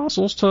authorized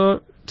apostles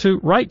to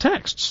write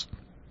texts.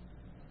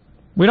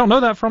 We don't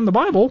know that from the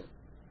Bible.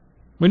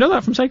 We know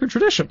that from sacred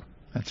tradition.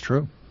 That's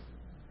true.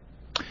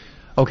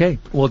 Okay.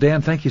 Well,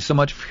 Dan, thank you so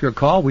much for your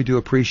call. We do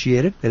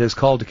appreciate it. It is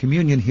Called to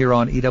Communion here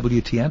on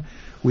EWTN.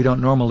 We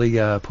don't normally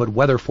put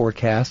weather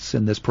forecasts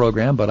in this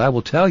program, but I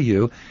will tell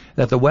you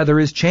that the weather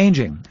is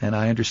changing, and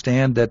I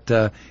understand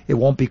that it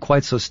won't be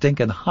quite so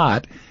stinking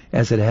hot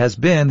as it has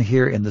been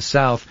here in the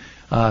South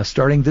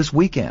starting this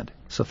weekend.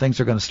 So things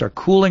are going to start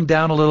cooling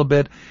down a little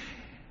bit.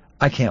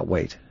 I can't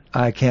wait.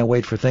 I can't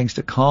wait for things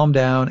to calm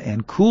down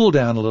and cool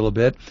down a little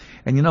bit.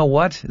 And you know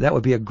what? That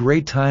would be a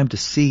great time to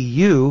see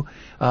you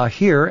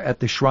here at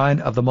the Shrine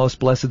of the Most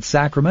Blessed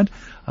Sacrament.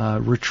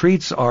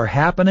 Retreats are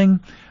happening.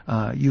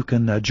 You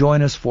can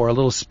join us for a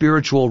little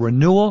spiritual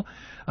renewal.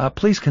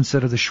 please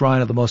consider the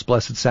Shrine of the Most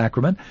Blessed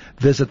Sacrament.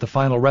 Visit the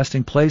final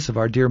resting place of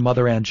our dear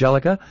Mother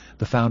Angelica,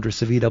 the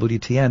foundress of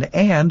EWTN,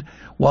 and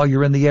while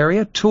you're in the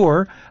area,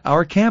 tour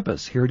our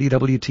campus here at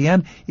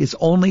EWTN. It's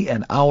only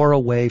an hour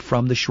away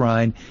from the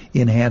shrine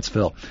in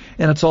Huntsville,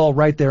 and it's all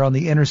right there on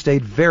the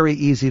interstate. Very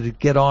easy to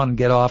get on and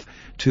get off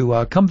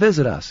to come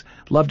visit us.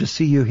 Love to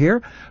see you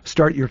here.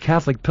 Start your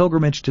Catholic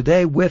pilgrimage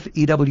today with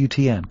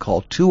EWTN.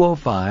 Call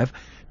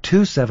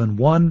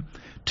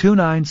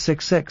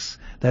 205-271-2966.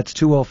 That's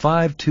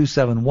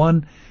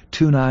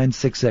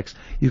 205-271-2966.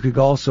 You could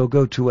also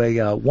go to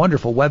a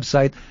wonderful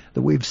website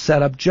that we've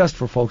set up just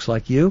for folks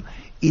like you,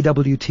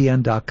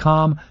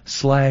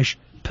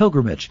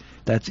 EWTN.com/pilgrimage.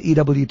 That's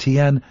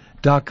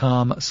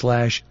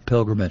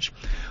EWTN.com/pilgrimage.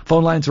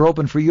 Phone lines are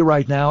open for you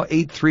right now,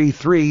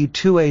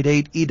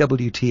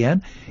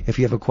 833-288-EWTN. If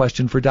you have a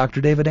question for Dr.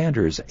 David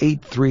Anders,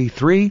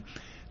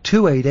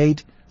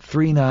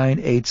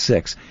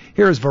 833-288-3986.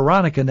 Here is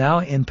Veronica now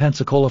in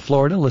Pensacola,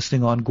 Florida,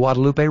 listening on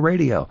Guadalupe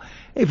Radio.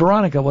 Hey,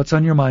 Veronica, what's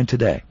on your mind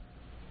today?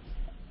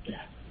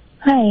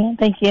 Hi,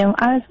 thank you.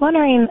 I was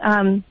wondering,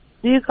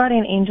 do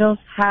guardian angels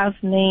have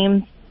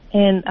names,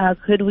 and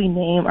could we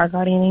name our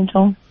guardian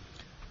angel?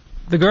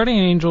 The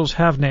guardian angels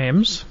have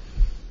names.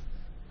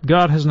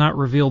 God has not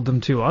revealed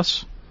them to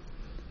us.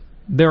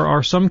 There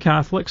are some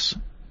Catholics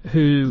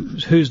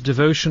whose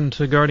devotion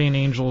to guardian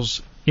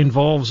angels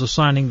involves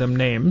assigning them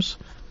names.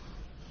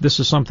 This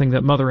is something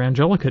that Mother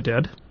Angelica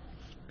did.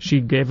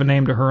 She gave a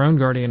name to her own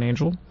guardian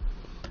angel.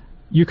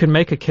 You can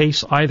make a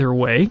case either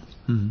way.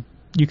 Mm-hmm.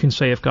 You can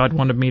say, if God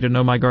wanted me to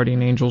know my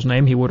guardian angel's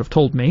name, he would have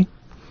told me.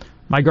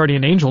 My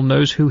guardian angel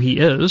knows who he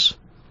is.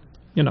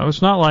 You know,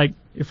 it's not like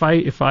if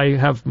I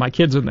have my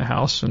kids in the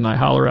house and I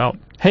holler out,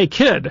 "Hey,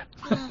 kid,"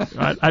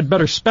 I'd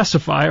better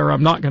specify or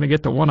I'm not going to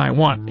get the one I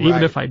want. Right.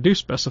 Even if I do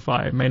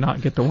specify, I may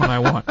not get the one I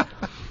want.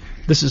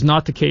 This is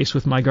not the case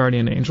with my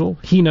guardian angel.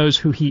 He knows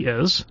who he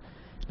is.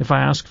 If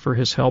I ask for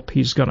his help,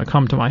 he's going to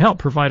come to my help,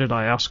 provided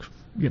I ask,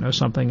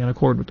 something in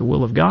accord with the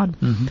will of God.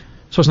 Mm-hmm.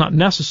 So it's not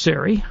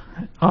necessary.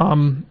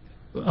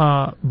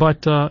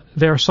 But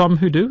there are some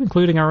who do,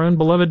 including our own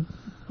beloved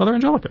Mother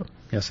Angelica.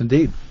 Yes,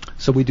 indeed.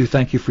 So we do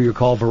thank you for your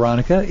call,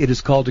 Veronica. It is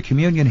Called to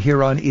Communion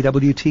here on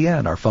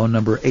EWTN. Our phone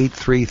number,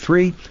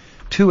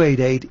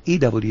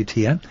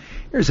 833-288-EWTN.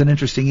 Here's an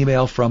interesting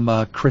email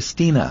from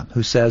Christina,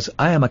 who says,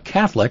 I am a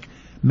Catholic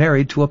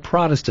married to a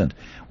Protestant.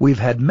 We've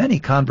had many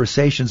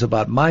conversations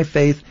about my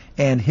faith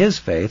and his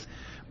faith,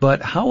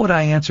 but how would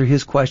I answer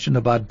his question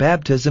about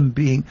baptism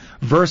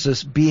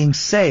versus being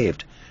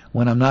saved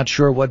when I'm not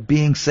sure what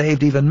being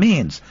saved even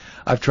means?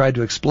 I've tried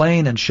to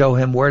explain and show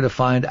him where to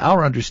find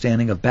our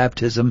understanding of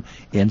baptism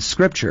in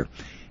Scripture.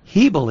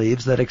 He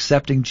believes that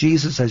accepting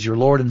Jesus as your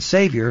Lord and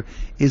Savior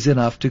is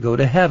enough to go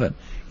to heaven.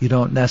 You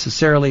don't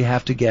necessarily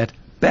have to get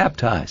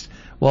baptized.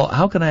 Well,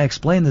 how can I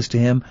explain this to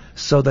him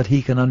so that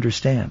he can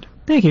understand?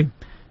 Thank you.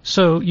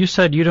 So you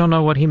said you don't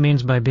know what he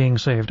means by being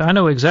saved. I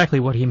know exactly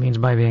what he means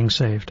by being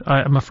saved.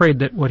 I'm afraid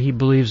that what he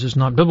believes is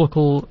not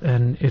biblical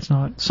and it's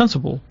not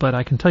sensible, but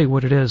I can tell you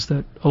what it is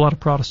that a lot of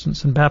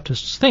Protestants and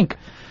Baptists think.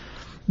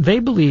 They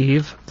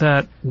believe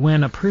that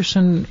when a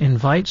person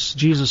invites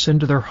Jesus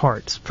into their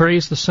hearts,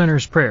 prays the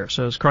sinner's prayer,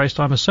 says,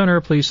 Christ, I'm a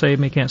sinner, please save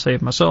me, can't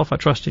save myself, I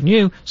trust in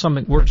you,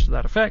 words to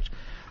that effect,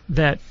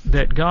 that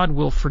God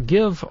will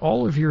forgive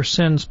all of your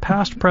sins,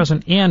 past,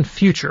 present, and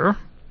future,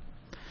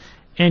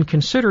 and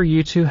consider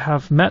you to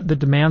have met the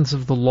demands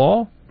of the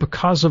law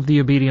because of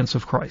the obedience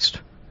of Christ.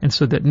 And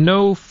so that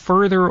no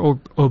further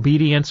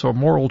obedience or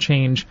moral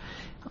change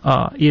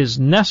is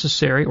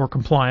necessary, or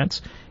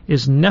compliance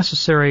is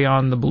necessary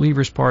on the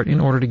believer's part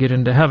in order to get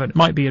into heaven. It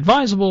might be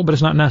advisable, but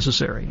it's not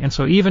necessary. And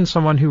so even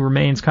someone who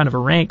remains kind of a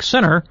rank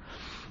sinner,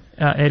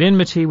 at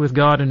enmity with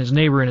God and his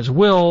neighbor and his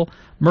will,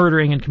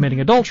 murdering and committing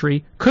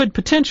adultery, could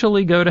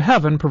potentially go to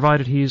heaven,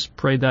 provided he's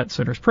prayed that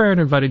sinner's prayer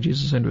and invited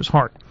Jesus into his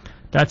heart.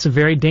 That's a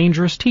very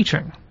dangerous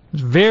teaching.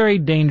 It's very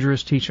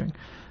dangerous teaching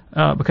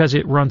because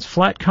it runs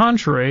flat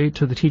contrary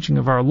to the teaching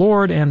of our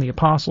Lord and the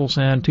apostles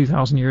and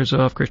 2,000 years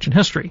of Christian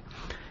history.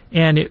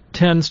 And it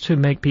tends to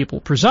make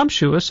people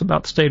presumptuous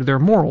about the state of their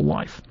moral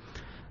life.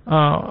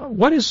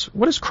 What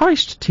does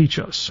Christ teach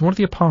us? What do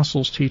the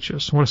apostles teach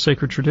us? What does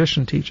sacred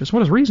tradition teach us? What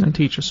does reason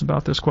teach us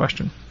about this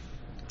question?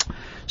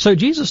 So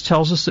Jesus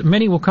tells us that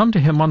many will come to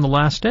him on the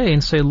last day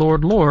and say,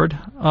 Lord, Lord,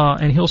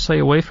 and he'll say,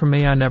 away from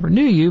me, I never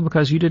knew you,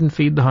 because you didn't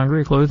feed the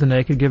hungry, clothe the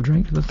naked, give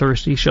drink to the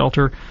thirsty,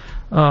 shelter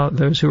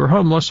those who are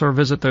homeless, or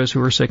visit those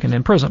who are sick and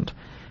imprisoned.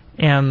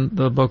 And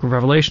the book of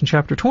Revelation,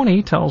 chapter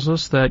 20, tells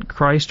us that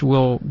Christ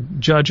will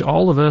judge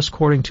all of us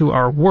according to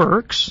our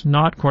works,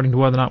 not according to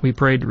whether or not we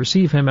prayed to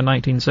receive him in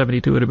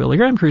 1972 at a Billy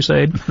Graham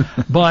crusade,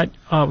 but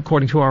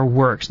according to our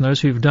works. And those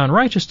who've done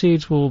righteous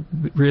deeds will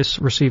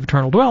receive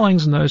eternal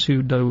dwellings, and those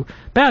who do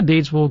bad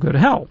deeds will go to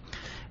hell.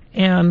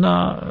 And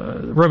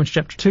Romans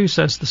chapter 2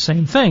 says the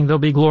same thing. There'll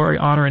be glory,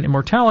 honor, and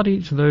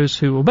immortality to those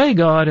who obey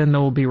God, and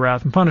there will be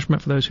wrath and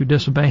punishment for those who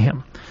disobey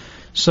him.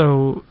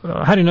 So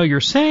how do you know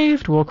you're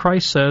saved? Well,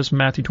 Christ says,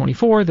 Matthew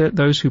 24, that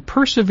those who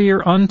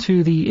persevere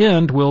unto the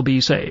end will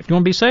be saved. You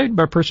want to be saved?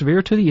 By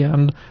persevere to the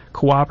end,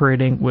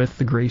 cooperating with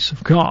the grace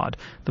of God.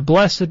 The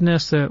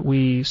blessedness that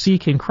we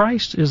seek in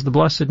Christ is the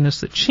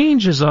blessedness that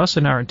changes us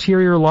in our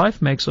interior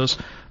life, makes us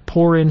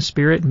poor in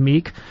spirit,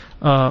 meek,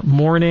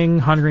 mourning,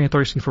 hungry and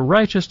thirsty for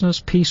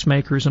righteousness,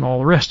 peacemakers, and all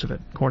the rest of it,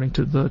 according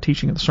to the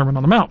teaching of the Sermon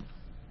on the Mount.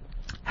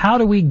 How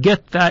do we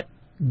get that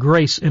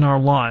grace in our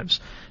lives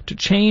to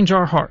change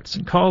our hearts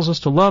and cause us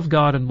to love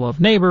God and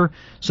love neighbor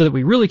so that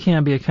we really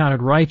can be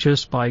accounted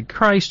righteous by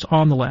Christ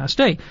on the last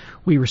day?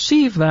 We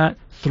receive that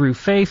through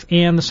faith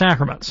and the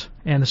sacraments.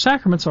 And the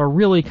sacraments are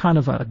really kind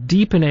of a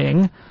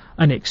deepening,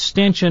 an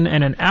extension,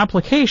 and an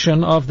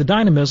application of the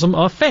dynamism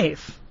of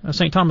faith.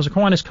 St. Thomas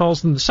Aquinas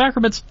calls them the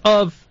sacraments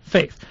of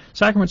faith.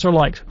 Sacraments are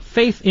like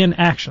faith in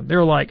action.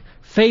 They're like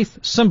faith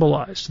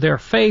symbolized. They're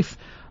faith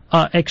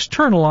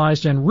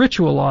externalized and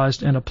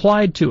ritualized and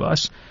applied to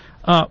us.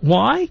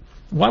 Why?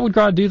 Why would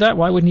God do that?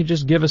 Why wouldn't He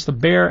just give us the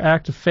bare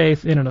act of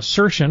faith in an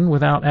assertion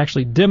without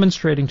actually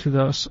demonstrating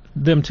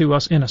them to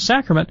us in a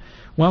sacrament?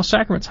 Well,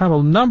 sacraments have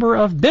a number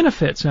of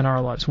benefits in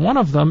our lives. One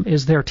of them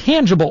is they're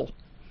tangible.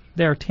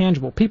 They're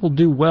tangible. People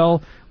do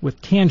well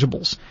with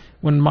tangibles.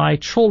 When my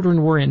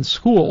children were in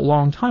school a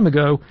long time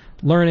ago,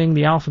 learning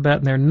the alphabet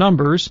and their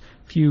numbers,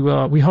 we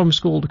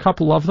homeschooled a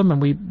couple of them,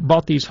 and we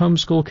bought these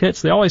homeschool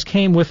kits. They always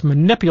came with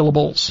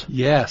manipulables.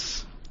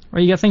 Yes. Or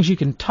you got things you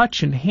can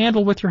touch and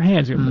handle with your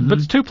hands. But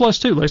it's 2 plus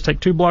 2. Let's take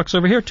 2 blocks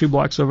over here, 2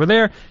 blocks over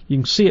there. You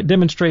can see it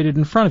demonstrated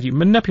in front of you.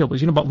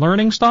 Manipulables. You know about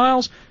learning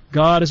styles?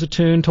 God is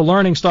attuned to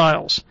learning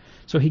styles.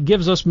 So He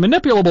gives us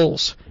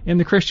manipulables in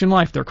the Christian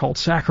life. They're called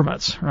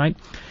sacraments, right?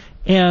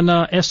 And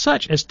as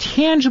such, as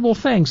tangible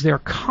things, they're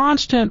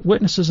constant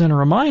witnesses and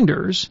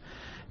reminders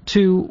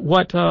to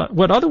what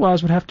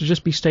otherwise would have to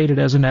just be stated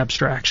as an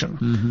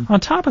abstraction.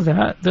 On top of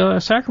that, the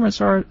sacraments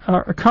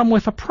come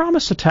with a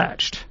promise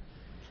attached.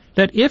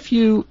 That if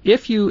you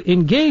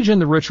engage in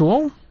the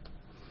ritual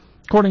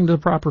according to the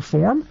proper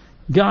form,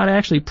 God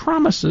actually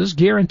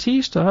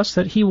guarantees to us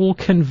that He will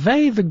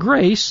convey the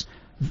grace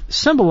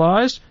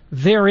symbolized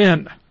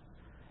therein.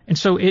 And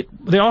so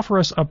they offer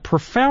us a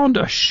profound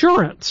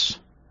assurance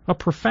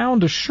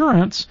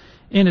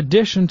in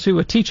addition to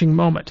a teaching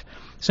moment.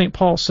 St.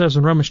 Paul says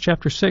in Romans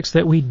chapter 6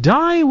 that we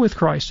die with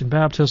Christ in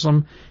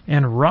baptism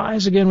and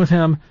rise again with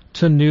Him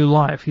to new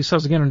life. He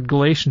says again in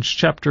Galatians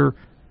chapter...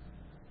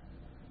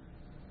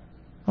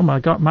 Oh my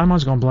God, my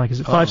mind's gone blank. Is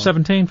it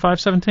 5:17?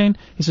 5:17?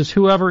 He says,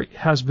 whoever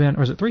has been,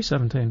 or is it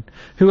 3:17?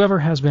 Whoever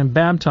has been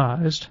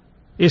baptized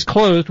is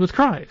clothed with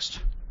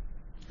Christ.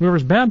 Whoever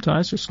is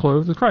baptized is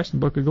clothed with Christ in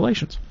the book of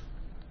Galatians.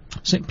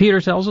 St. Peter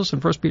tells us in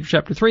 1 Peter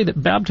chapter 3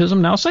 that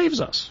baptism now saves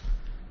us.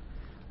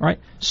 Right?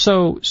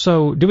 So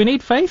do we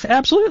need faith?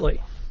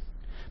 Absolutely.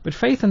 But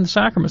faith and the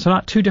sacraments are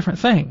not two different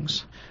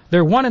things.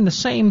 They're one and the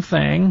same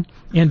thing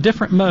in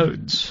different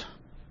modes.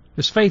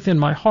 There's faith in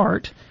my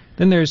heart.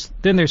 Then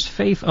there's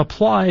faith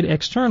applied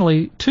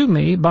externally to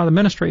me by the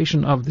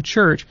ministration of the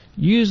Church,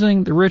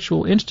 using the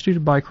ritual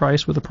instituted by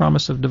Christ with the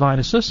promise of divine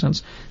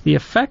assistance. The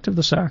effect of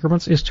the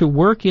sacraments is to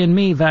work in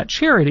me that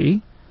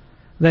charity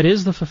that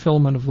is the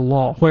fulfillment of the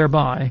law,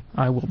 whereby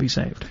I will be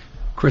saved.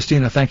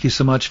 Christina, thank you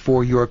so much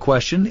for your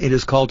question. It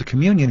is called to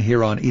communion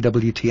here on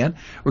EWTN.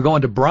 We're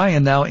going to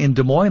Brian now in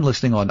Des Moines,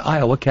 listening on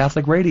Iowa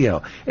Catholic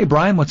Radio. Hey,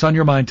 Brian, what's on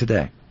your mind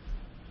today?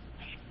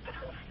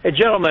 Hey,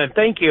 gentlemen,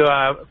 thank you.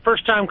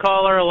 First-time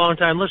caller, a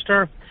long-time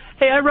listener.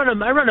 Hey, I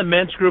run a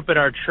men's group at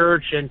our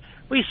church, and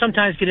we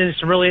sometimes get into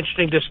some really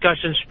interesting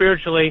discussions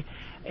spiritually,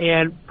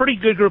 and pretty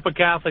good group of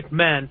Catholic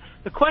men.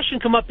 The question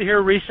come up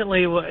here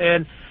recently,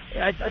 and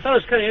I thought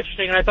it was kind of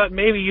interesting, and I thought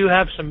maybe you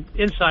have some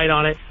insight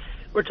on it.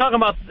 We're talking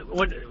about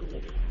when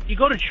you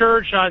go to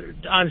church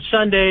on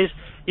Sundays,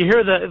 you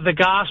hear the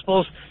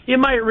Gospels, you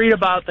might read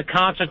about the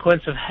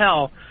consequence of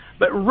hell,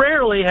 but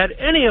rarely had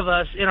any of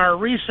us in our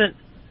recent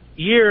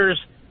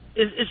years.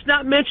 It's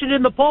not mentioned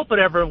in the pulpit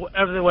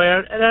everywhere,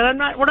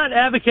 and we're not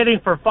advocating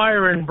for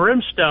fire and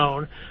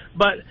brimstone,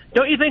 but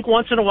don't you think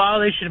once in a while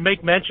they should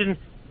make mention,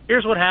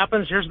 here's what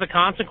happens, here's the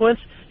consequence?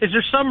 Is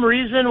there some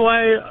reason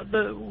why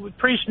the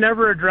priests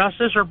never address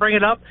this or bring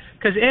it up?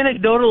 Because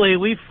anecdotally,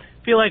 we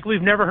feel like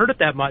we've never heard it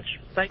that much.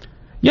 Thanks.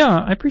 Yeah,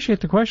 I appreciate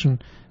the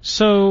question.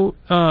 So,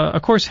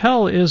 of course,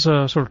 hell is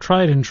a sort of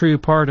tried and true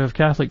part of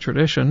Catholic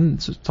tradition.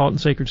 It's taught in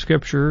sacred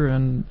scripture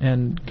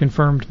and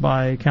confirmed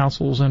by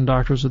councils and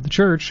doctors of the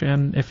Church.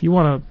 And if you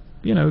want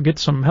to, get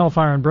some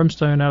hellfire and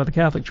brimstone out of the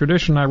Catholic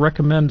tradition, I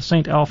recommend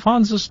St.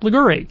 Alphonsus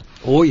Liguori.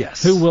 Oh,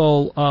 yes. Who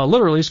will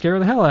literally scare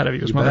the hell out of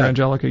you, as Mother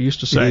Angelica used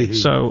to say.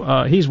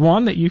 So he's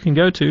one that you can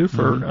go to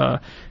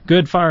for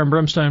good fire and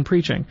brimstone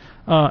preaching.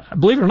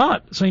 Believe it or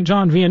not, St.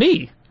 John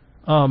Vianney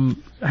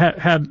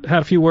had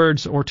a few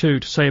words or two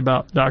to say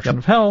about doctrine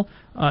of hell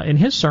in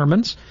his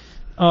sermons.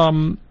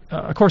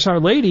 Of course, Our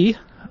Lady,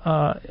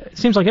 it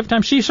seems like every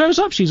time she shows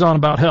up, she's on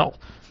about hell,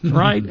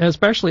 right?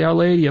 Especially Our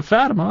Lady of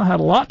Fatima had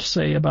a lot to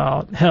say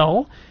about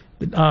hell,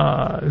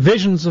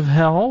 visions of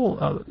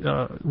hell,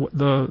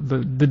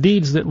 the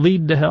deeds that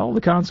lead to hell,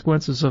 the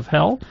consequences of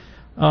hell.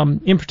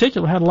 in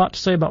particular had a lot to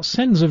say about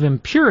sins of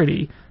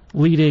impurity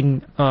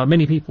leading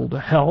many people to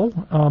hell.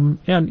 And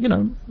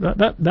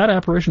that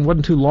apparition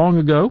wasn't too long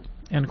ago.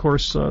 And of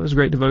course, there's a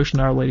great devotion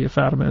to Our Lady of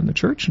Fatima in the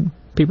church, and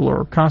people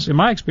are constantly,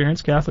 in my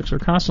experience, Catholics are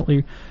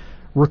constantly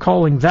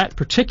recalling that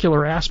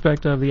particular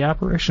aspect of the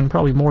apparition,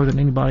 probably more than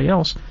anything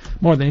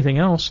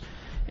else.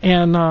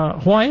 And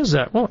why is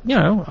that? Well,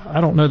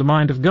 I don't know the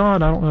mind of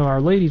God, I don't know Our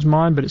Lady's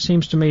mind, but it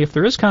seems to me if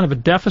there is kind of a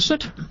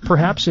deficit,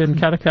 perhaps in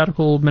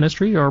catechetical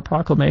ministry or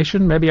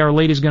proclamation, maybe Our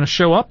Lady's going to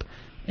show up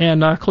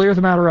and clear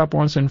the matter up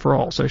once and for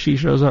all. So she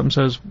shows up and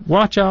says,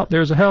 watch out,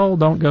 there's a hell,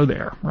 don't go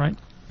there, right?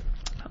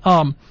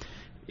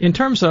 In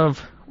terms of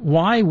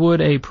why would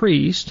a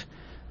priest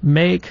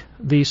make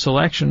the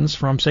selections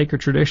from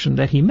sacred tradition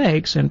that he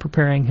makes in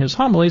preparing his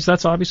homilies,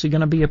 that's obviously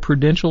going to be a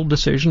prudential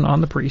decision on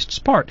the priest's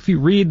part. If you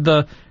read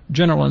the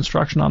general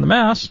instruction on the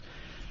Mass,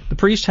 the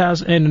priest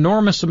has an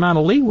enormous amount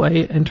of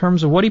leeway in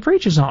terms of what he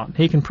preaches on.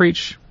 He can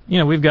preach,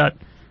 we've got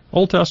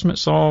Old Testament,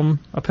 Psalm,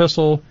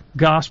 Epistle,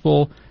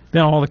 Gospel,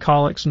 then all the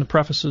collects and the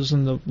prefaces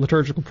and the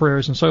liturgical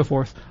prayers and so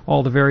forth,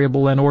 all the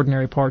variable and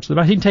ordinary parts of the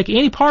Bible. He can take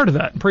any part of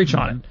that and preach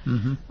on it.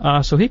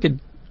 Mm-hmm. So he can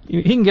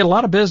get a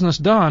lot of business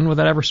done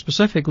without ever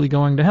specifically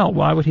going to hell.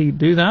 Why would he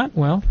do that?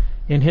 Well,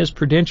 in his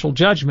prudential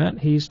judgment,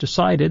 he's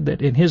decided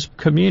that in his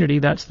community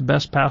that's the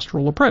best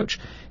pastoral approach.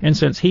 And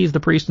since he's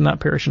the priest in that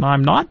parish and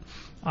I'm not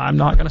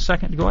going to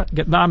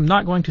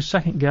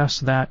second guess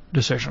that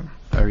decision.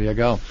 There you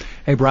go.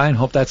 Hey, Brian,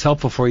 hope that's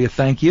helpful for you.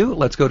 Thank you.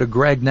 Let's go to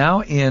Greg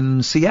now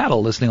in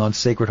Seattle, listening on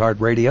Sacred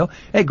Heart Radio.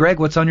 Hey, Greg,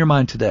 what's on your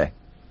mind today?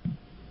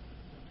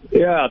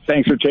 Yeah,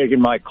 thanks for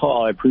taking my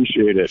call. I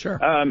appreciate it.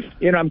 Sure. I'm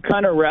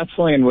kind of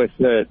wrestling with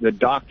the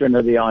doctrine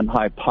of the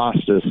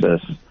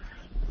on-hypostasis.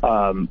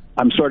 I'm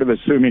sort of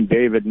assuming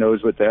David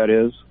knows what that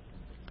is.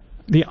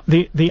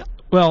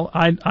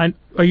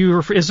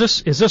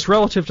 Is this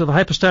relative to the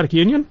hypostatic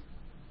union?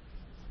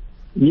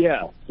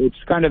 Yeah,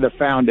 it's kind of the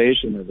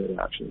foundation of it,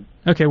 actually.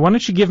 Okay, why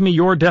don't you give me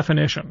your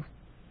definition?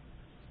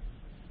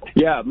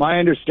 Yeah, my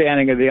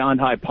understanding of the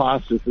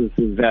on-hypostasis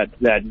is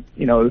that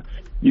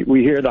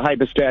we hear the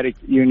hypostatic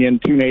union,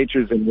 two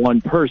natures in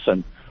one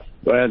person.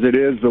 But as it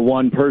is, the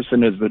one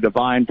person is the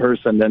divine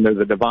person, then there's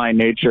a divine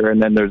nature,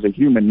 and then there's a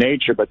human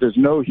nature, but there's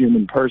no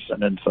human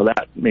person, and so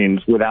that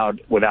means without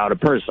a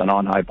person,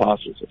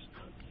 on-hypostasis.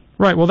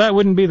 Right, well, that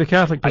wouldn't be the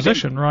Catholic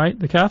position, right?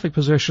 The Catholic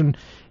position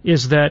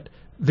is that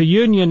the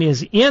union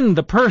is in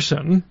the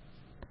person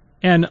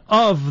and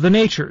of the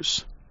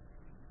natures.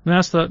 And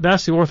that's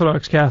the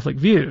Orthodox Catholic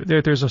view.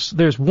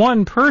 There's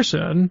one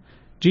person,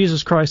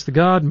 Jesus Christ the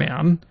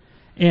God-man,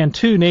 and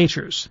two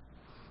natures.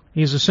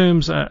 He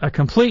assumes a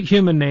complete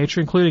human nature,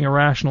 including a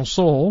rational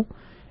soul,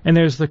 and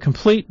there's the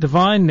complete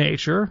divine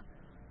nature,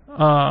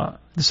 the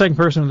second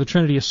person of the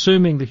Trinity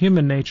assuming the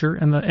human nature,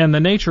 and the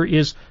nature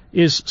is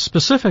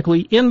specifically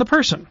in the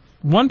person.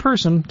 One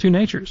person, two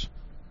natures.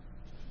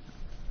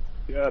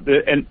 Yeah,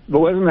 but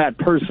wasn't that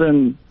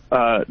person,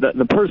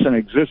 the person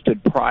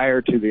existed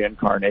prior to the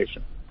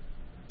incarnation?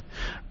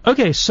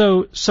 Okay,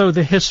 so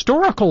the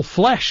historical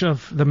flesh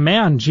of the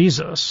man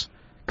Jesus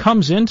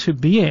comes into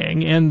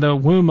being in the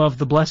womb of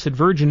the Blessed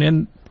Virgin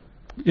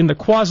in the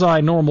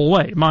quasi-normal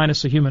way,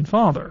 minus a human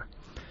father.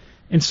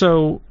 And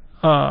so,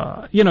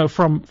 from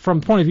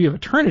the point of view of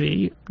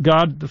eternity,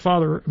 God the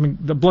Father,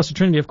 the Blessed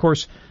Trinity, of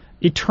course,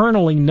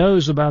 eternally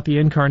knows about the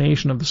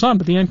incarnation of the Son,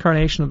 but the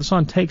incarnation of the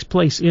Son takes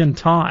place in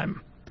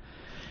time.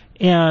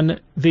 And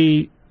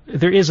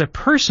there is a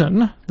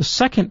person, the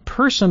second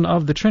person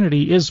of the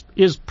Trinity is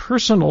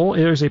personal.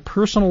 There's a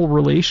personal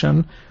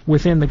relation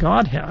within the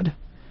Godhead.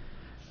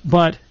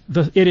 But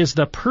it is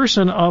the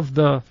person of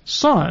the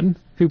Son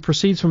who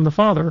proceeds from the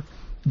Father.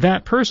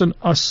 That person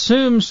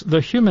assumes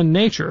the human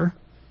nature,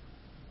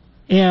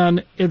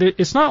 and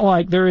it's not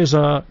like there's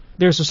a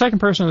second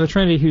person of the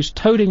Trinity who's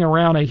toting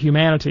around a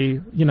humanity,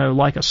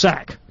 like a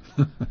sack.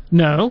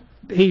 No,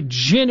 he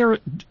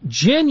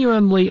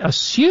genuinely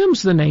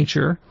assumes the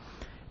nature,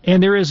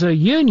 and there is a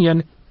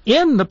union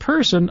in the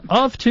person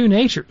of two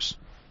natures.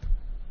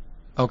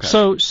 Okay.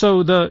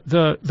 So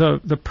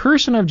the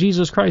person of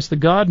Jesus Christ, the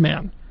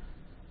God-man,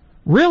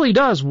 really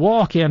does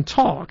walk and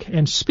talk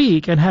and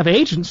speak and have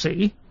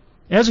agency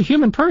as a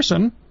human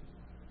person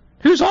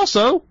who's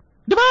also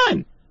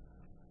divine.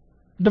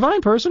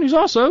 Divine person who's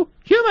also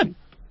human.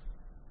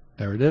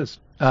 There it is.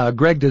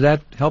 Greg, did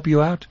that help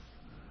you out?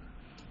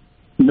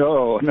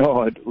 No,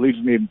 it leaves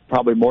me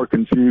probably more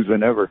confused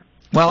than ever.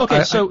 Well,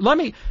 okay,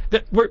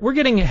 we're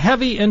getting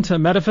heavy into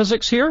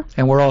metaphysics here.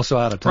 And we're also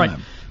out of time. Right.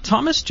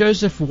 Thomas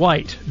Joseph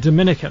White,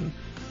 Dominican,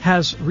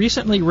 has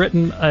recently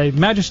written a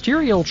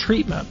magisterial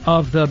treatment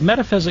of the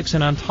metaphysics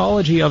and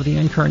ontology of the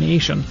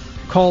Incarnation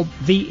called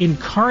The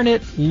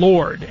Incarnate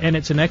Lord, and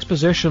it's an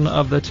exposition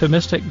of the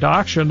Thomistic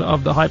doctrine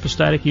of the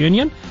hypostatic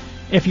union.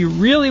 If you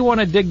really want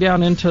to dig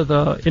down into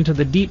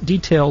the deep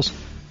details,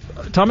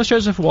 Thomas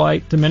Joseph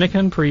White,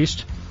 Dominican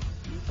priest,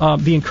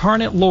 The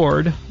Incarnate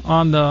Lord,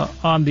 on the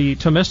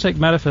Thomistic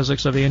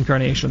metaphysics of the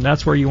Incarnation.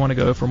 That's where you want to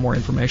go for more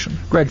information.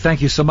 Greg,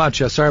 thank you so much.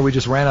 Sorry we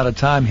just ran out of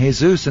time.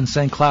 Jesus in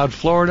St. Cloud,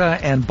 Florida,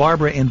 and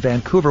Barbara in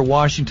Vancouver,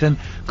 Washington.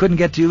 Couldn't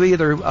get to you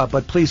either,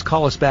 but please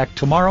call us back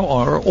tomorrow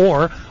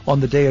or on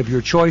the day of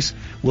your choice.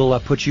 We'll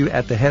put you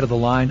at the head of the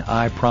line,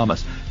 I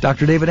promise.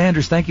 Dr. David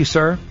Anders, thank you,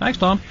 sir. Thanks,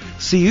 Tom.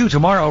 See you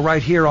tomorrow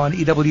right here on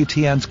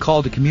EWTN's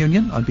Call to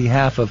Communion. On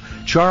behalf of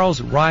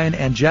Charles, Ryan,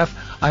 and Jeff,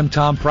 I'm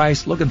Tom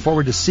Price. Looking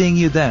forward to seeing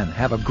you then.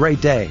 Have a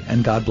great day,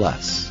 and God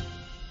bless.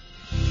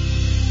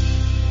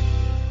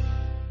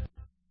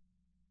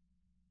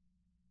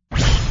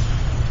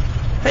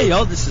 Hey,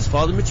 y'all, this is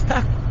Father Mitch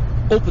Packer.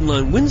 Open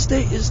Line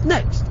Wednesday is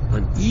next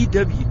on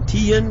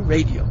EWTN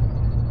Radio.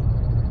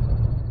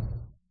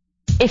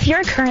 If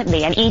you're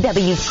currently an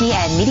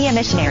EWTN media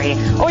missionary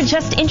or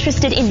just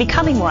interested in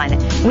becoming one,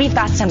 we've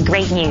got some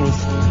great news.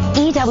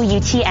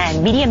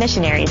 EWTN Media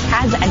Missionaries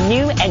has a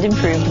new and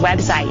improved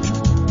website.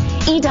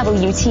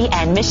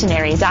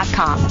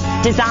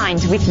 EWTNmissionary.com,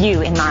 designed with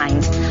you in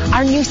mind.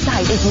 Our new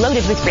site is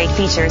loaded with great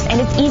features and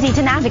it's easy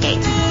to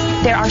navigate.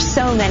 There are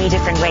so many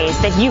different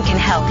ways that you can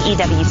help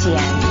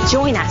EWTN.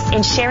 Join us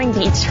in sharing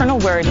the eternal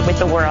word with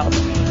the world.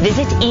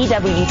 Visit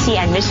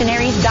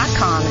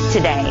EWTNmissionaries.com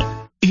today.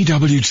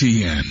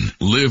 EWTN.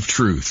 Live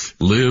truth.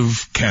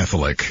 Live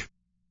Catholic.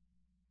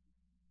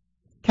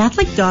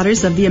 Catholic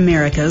Daughters of the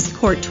Americas,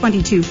 Court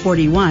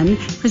 2241,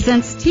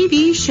 presents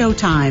TV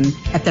Showtime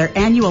at their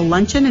annual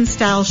Luncheon and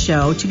Style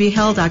Show to be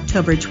held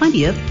October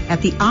 20th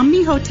at the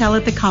Omni Hotel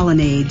at the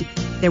Colonnade.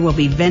 There will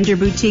be vendor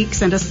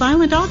boutiques and a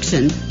silent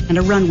auction and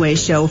a runway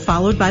show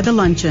followed by the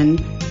luncheon.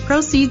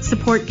 Proceeds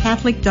support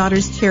Catholic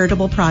Daughters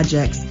charitable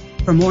projects.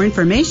 For more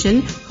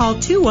information, call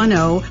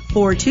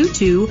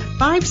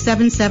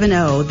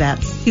 210-422-5770.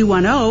 That's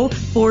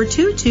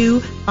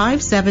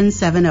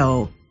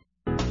 210-422-5770.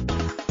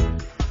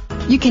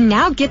 You can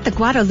now get the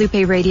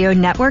Guadalupe Radio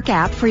Network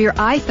app for your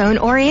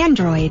iPhone or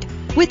Android.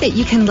 With it,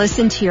 you can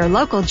listen to your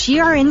local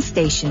GRN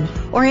station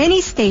or any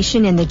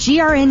station in the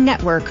GRN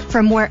network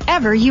from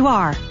wherever you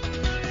are.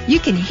 You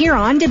can hear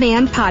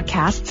on-demand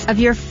podcasts of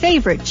your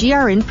favorite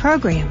GRN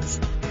programs.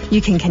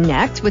 You can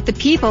connect with the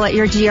people at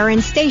your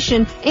GRN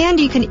station, and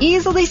you can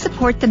easily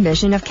support the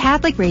mission of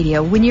Catholic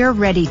Radio when you're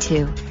ready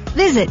to.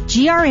 Visit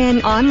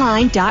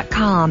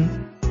grnonline.com.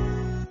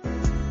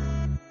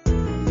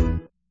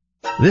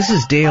 This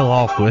is Dale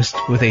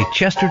Ahlquist with a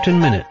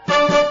Chesterton Minute.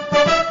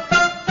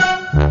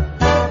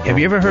 Have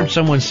you ever heard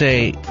someone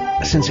say,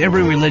 since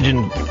every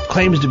religion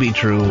claims to be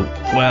true,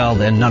 well,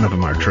 then none of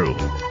them are true?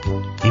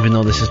 Even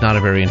though this is not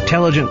a very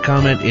intelligent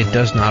comment, it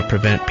does not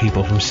prevent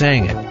people from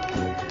saying it.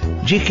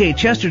 G.K.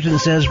 Chesterton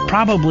says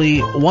probably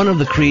one of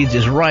the creeds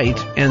is right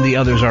and the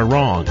others are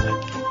wrong.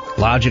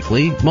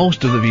 Logically,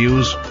 most of the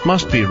views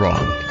must be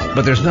wrong,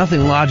 but there's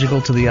nothing logical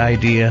to the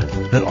idea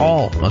that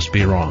all must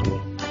be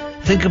wrong.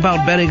 Think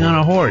about betting on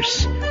a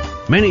horse.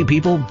 Many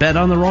people bet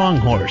on the wrong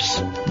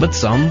horse, but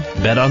some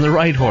bet on the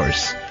right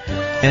horse.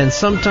 And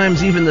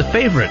sometimes even the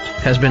favorite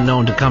has been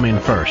known to come in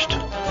first.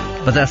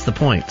 But that's the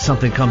point.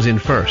 Something comes in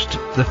first.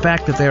 The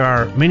fact that there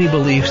are many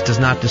beliefs does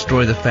not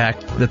destroy the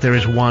fact that there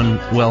is one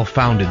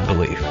well-founded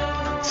belief.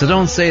 So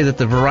don't say that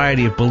the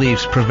variety of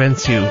beliefs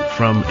prevents you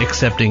from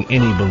accepting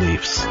any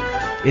beliefs.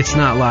 It's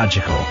not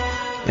logical,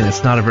 and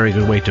it's not a very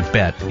good way to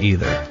bet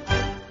either.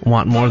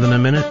 Want more than a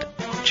minute?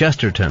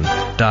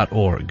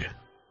 Chesterton.org.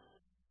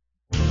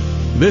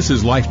 This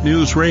is Life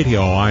News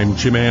Radio. I'm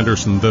Jim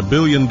Anderson. The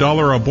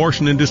billion-dollar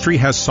abortion industry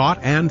has sought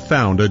and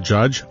found a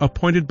judge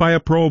appointed by a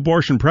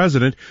pro-abortion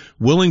president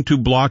willing to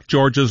block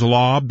Georgia's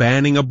law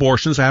banning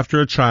abortions after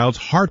a child's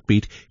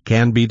heartbeat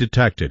can be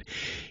detected.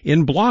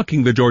 In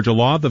blocking the Georgia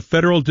law, the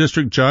federal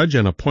district judge,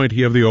 an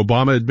appointee of the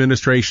Obama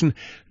administration,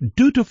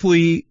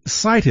 dutifully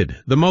cited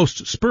the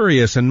most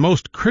spurious and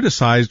most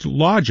criticized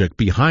logic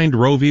behind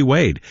Roe v.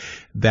 Wade.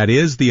 That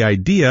is, the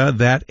idea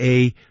that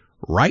a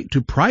right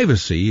to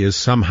privacy is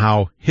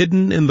somehow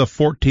hidden in the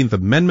 14th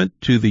Amendment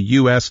to the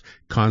U.S.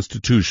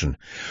 Constitution.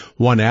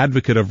 One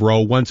advocate of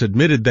Roe once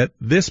admitted that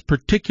this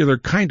particular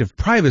kind of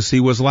privacy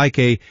was like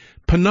a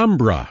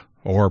penumbra,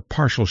 or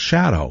partial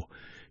shadow,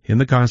 in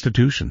the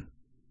Constitution.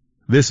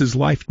 This is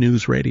Life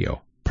News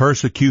Radio.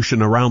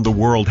 Persecution around the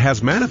world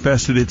has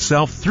manifested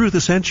itself through the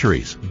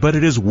centuries, but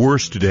it is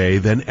worse today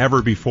than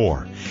ever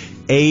before.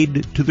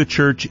 Aid to the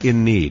Church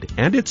in Need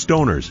and its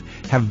donors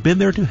have been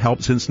there to help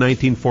since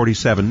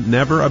 1947,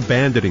 never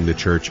abandoning the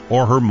Church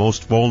or her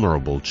most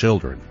vulnerable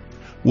children.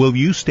 Will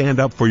you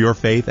stand up for your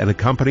faith and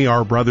accompany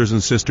our brothers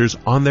and sisters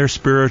on their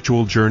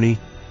spiritual journey?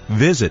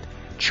 Visit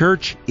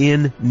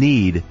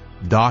churchinneed.org.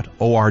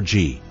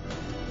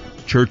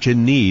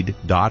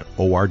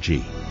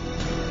 churchinneed.org.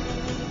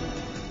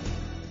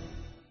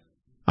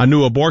 A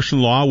new abortion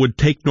law would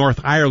take North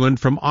Ireland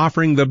from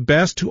offering the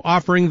best to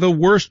offering the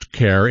worst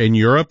care in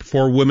Europe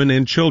for women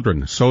and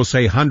children. So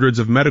say hundreds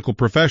of medical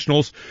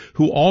professionals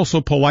who also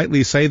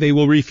politely say they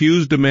will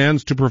refuse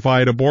demands to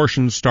provide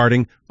abortions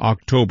starting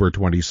October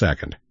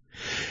 22nd.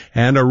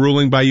 And a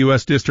ruling by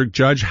U.S. District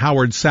Judge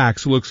Howard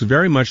Sachs looks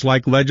very much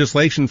like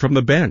legislation from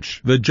the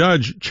bench. The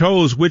judge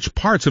chose which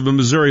parts of a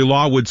Missouri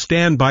law would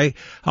stand by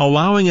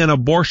allowing an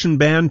abortion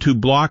ban to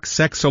block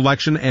sex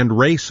selection and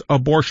race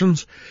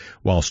abortions,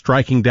 while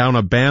striking down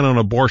a ban on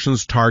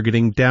abortions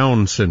targeting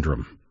Down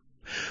syndrome.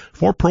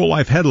 For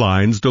pro-life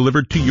headlines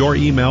delivered to your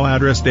email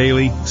address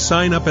daily,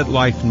 sign up at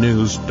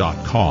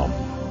lifenews.com.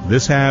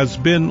 This has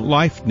been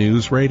Life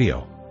News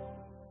Radio.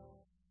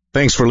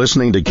 Thanks for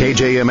listening to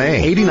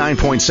KJMA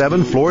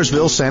 89.7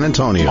 Floresville, San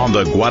Antonio on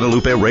the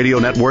Guadalupe Radio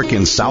Network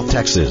in South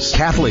Texas.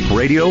 Catholic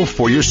radio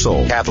for your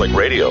soul. Catholic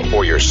radio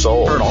for your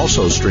soul. Heard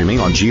also streaming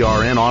on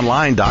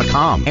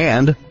grnonline.com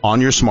and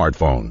on your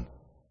smartphone.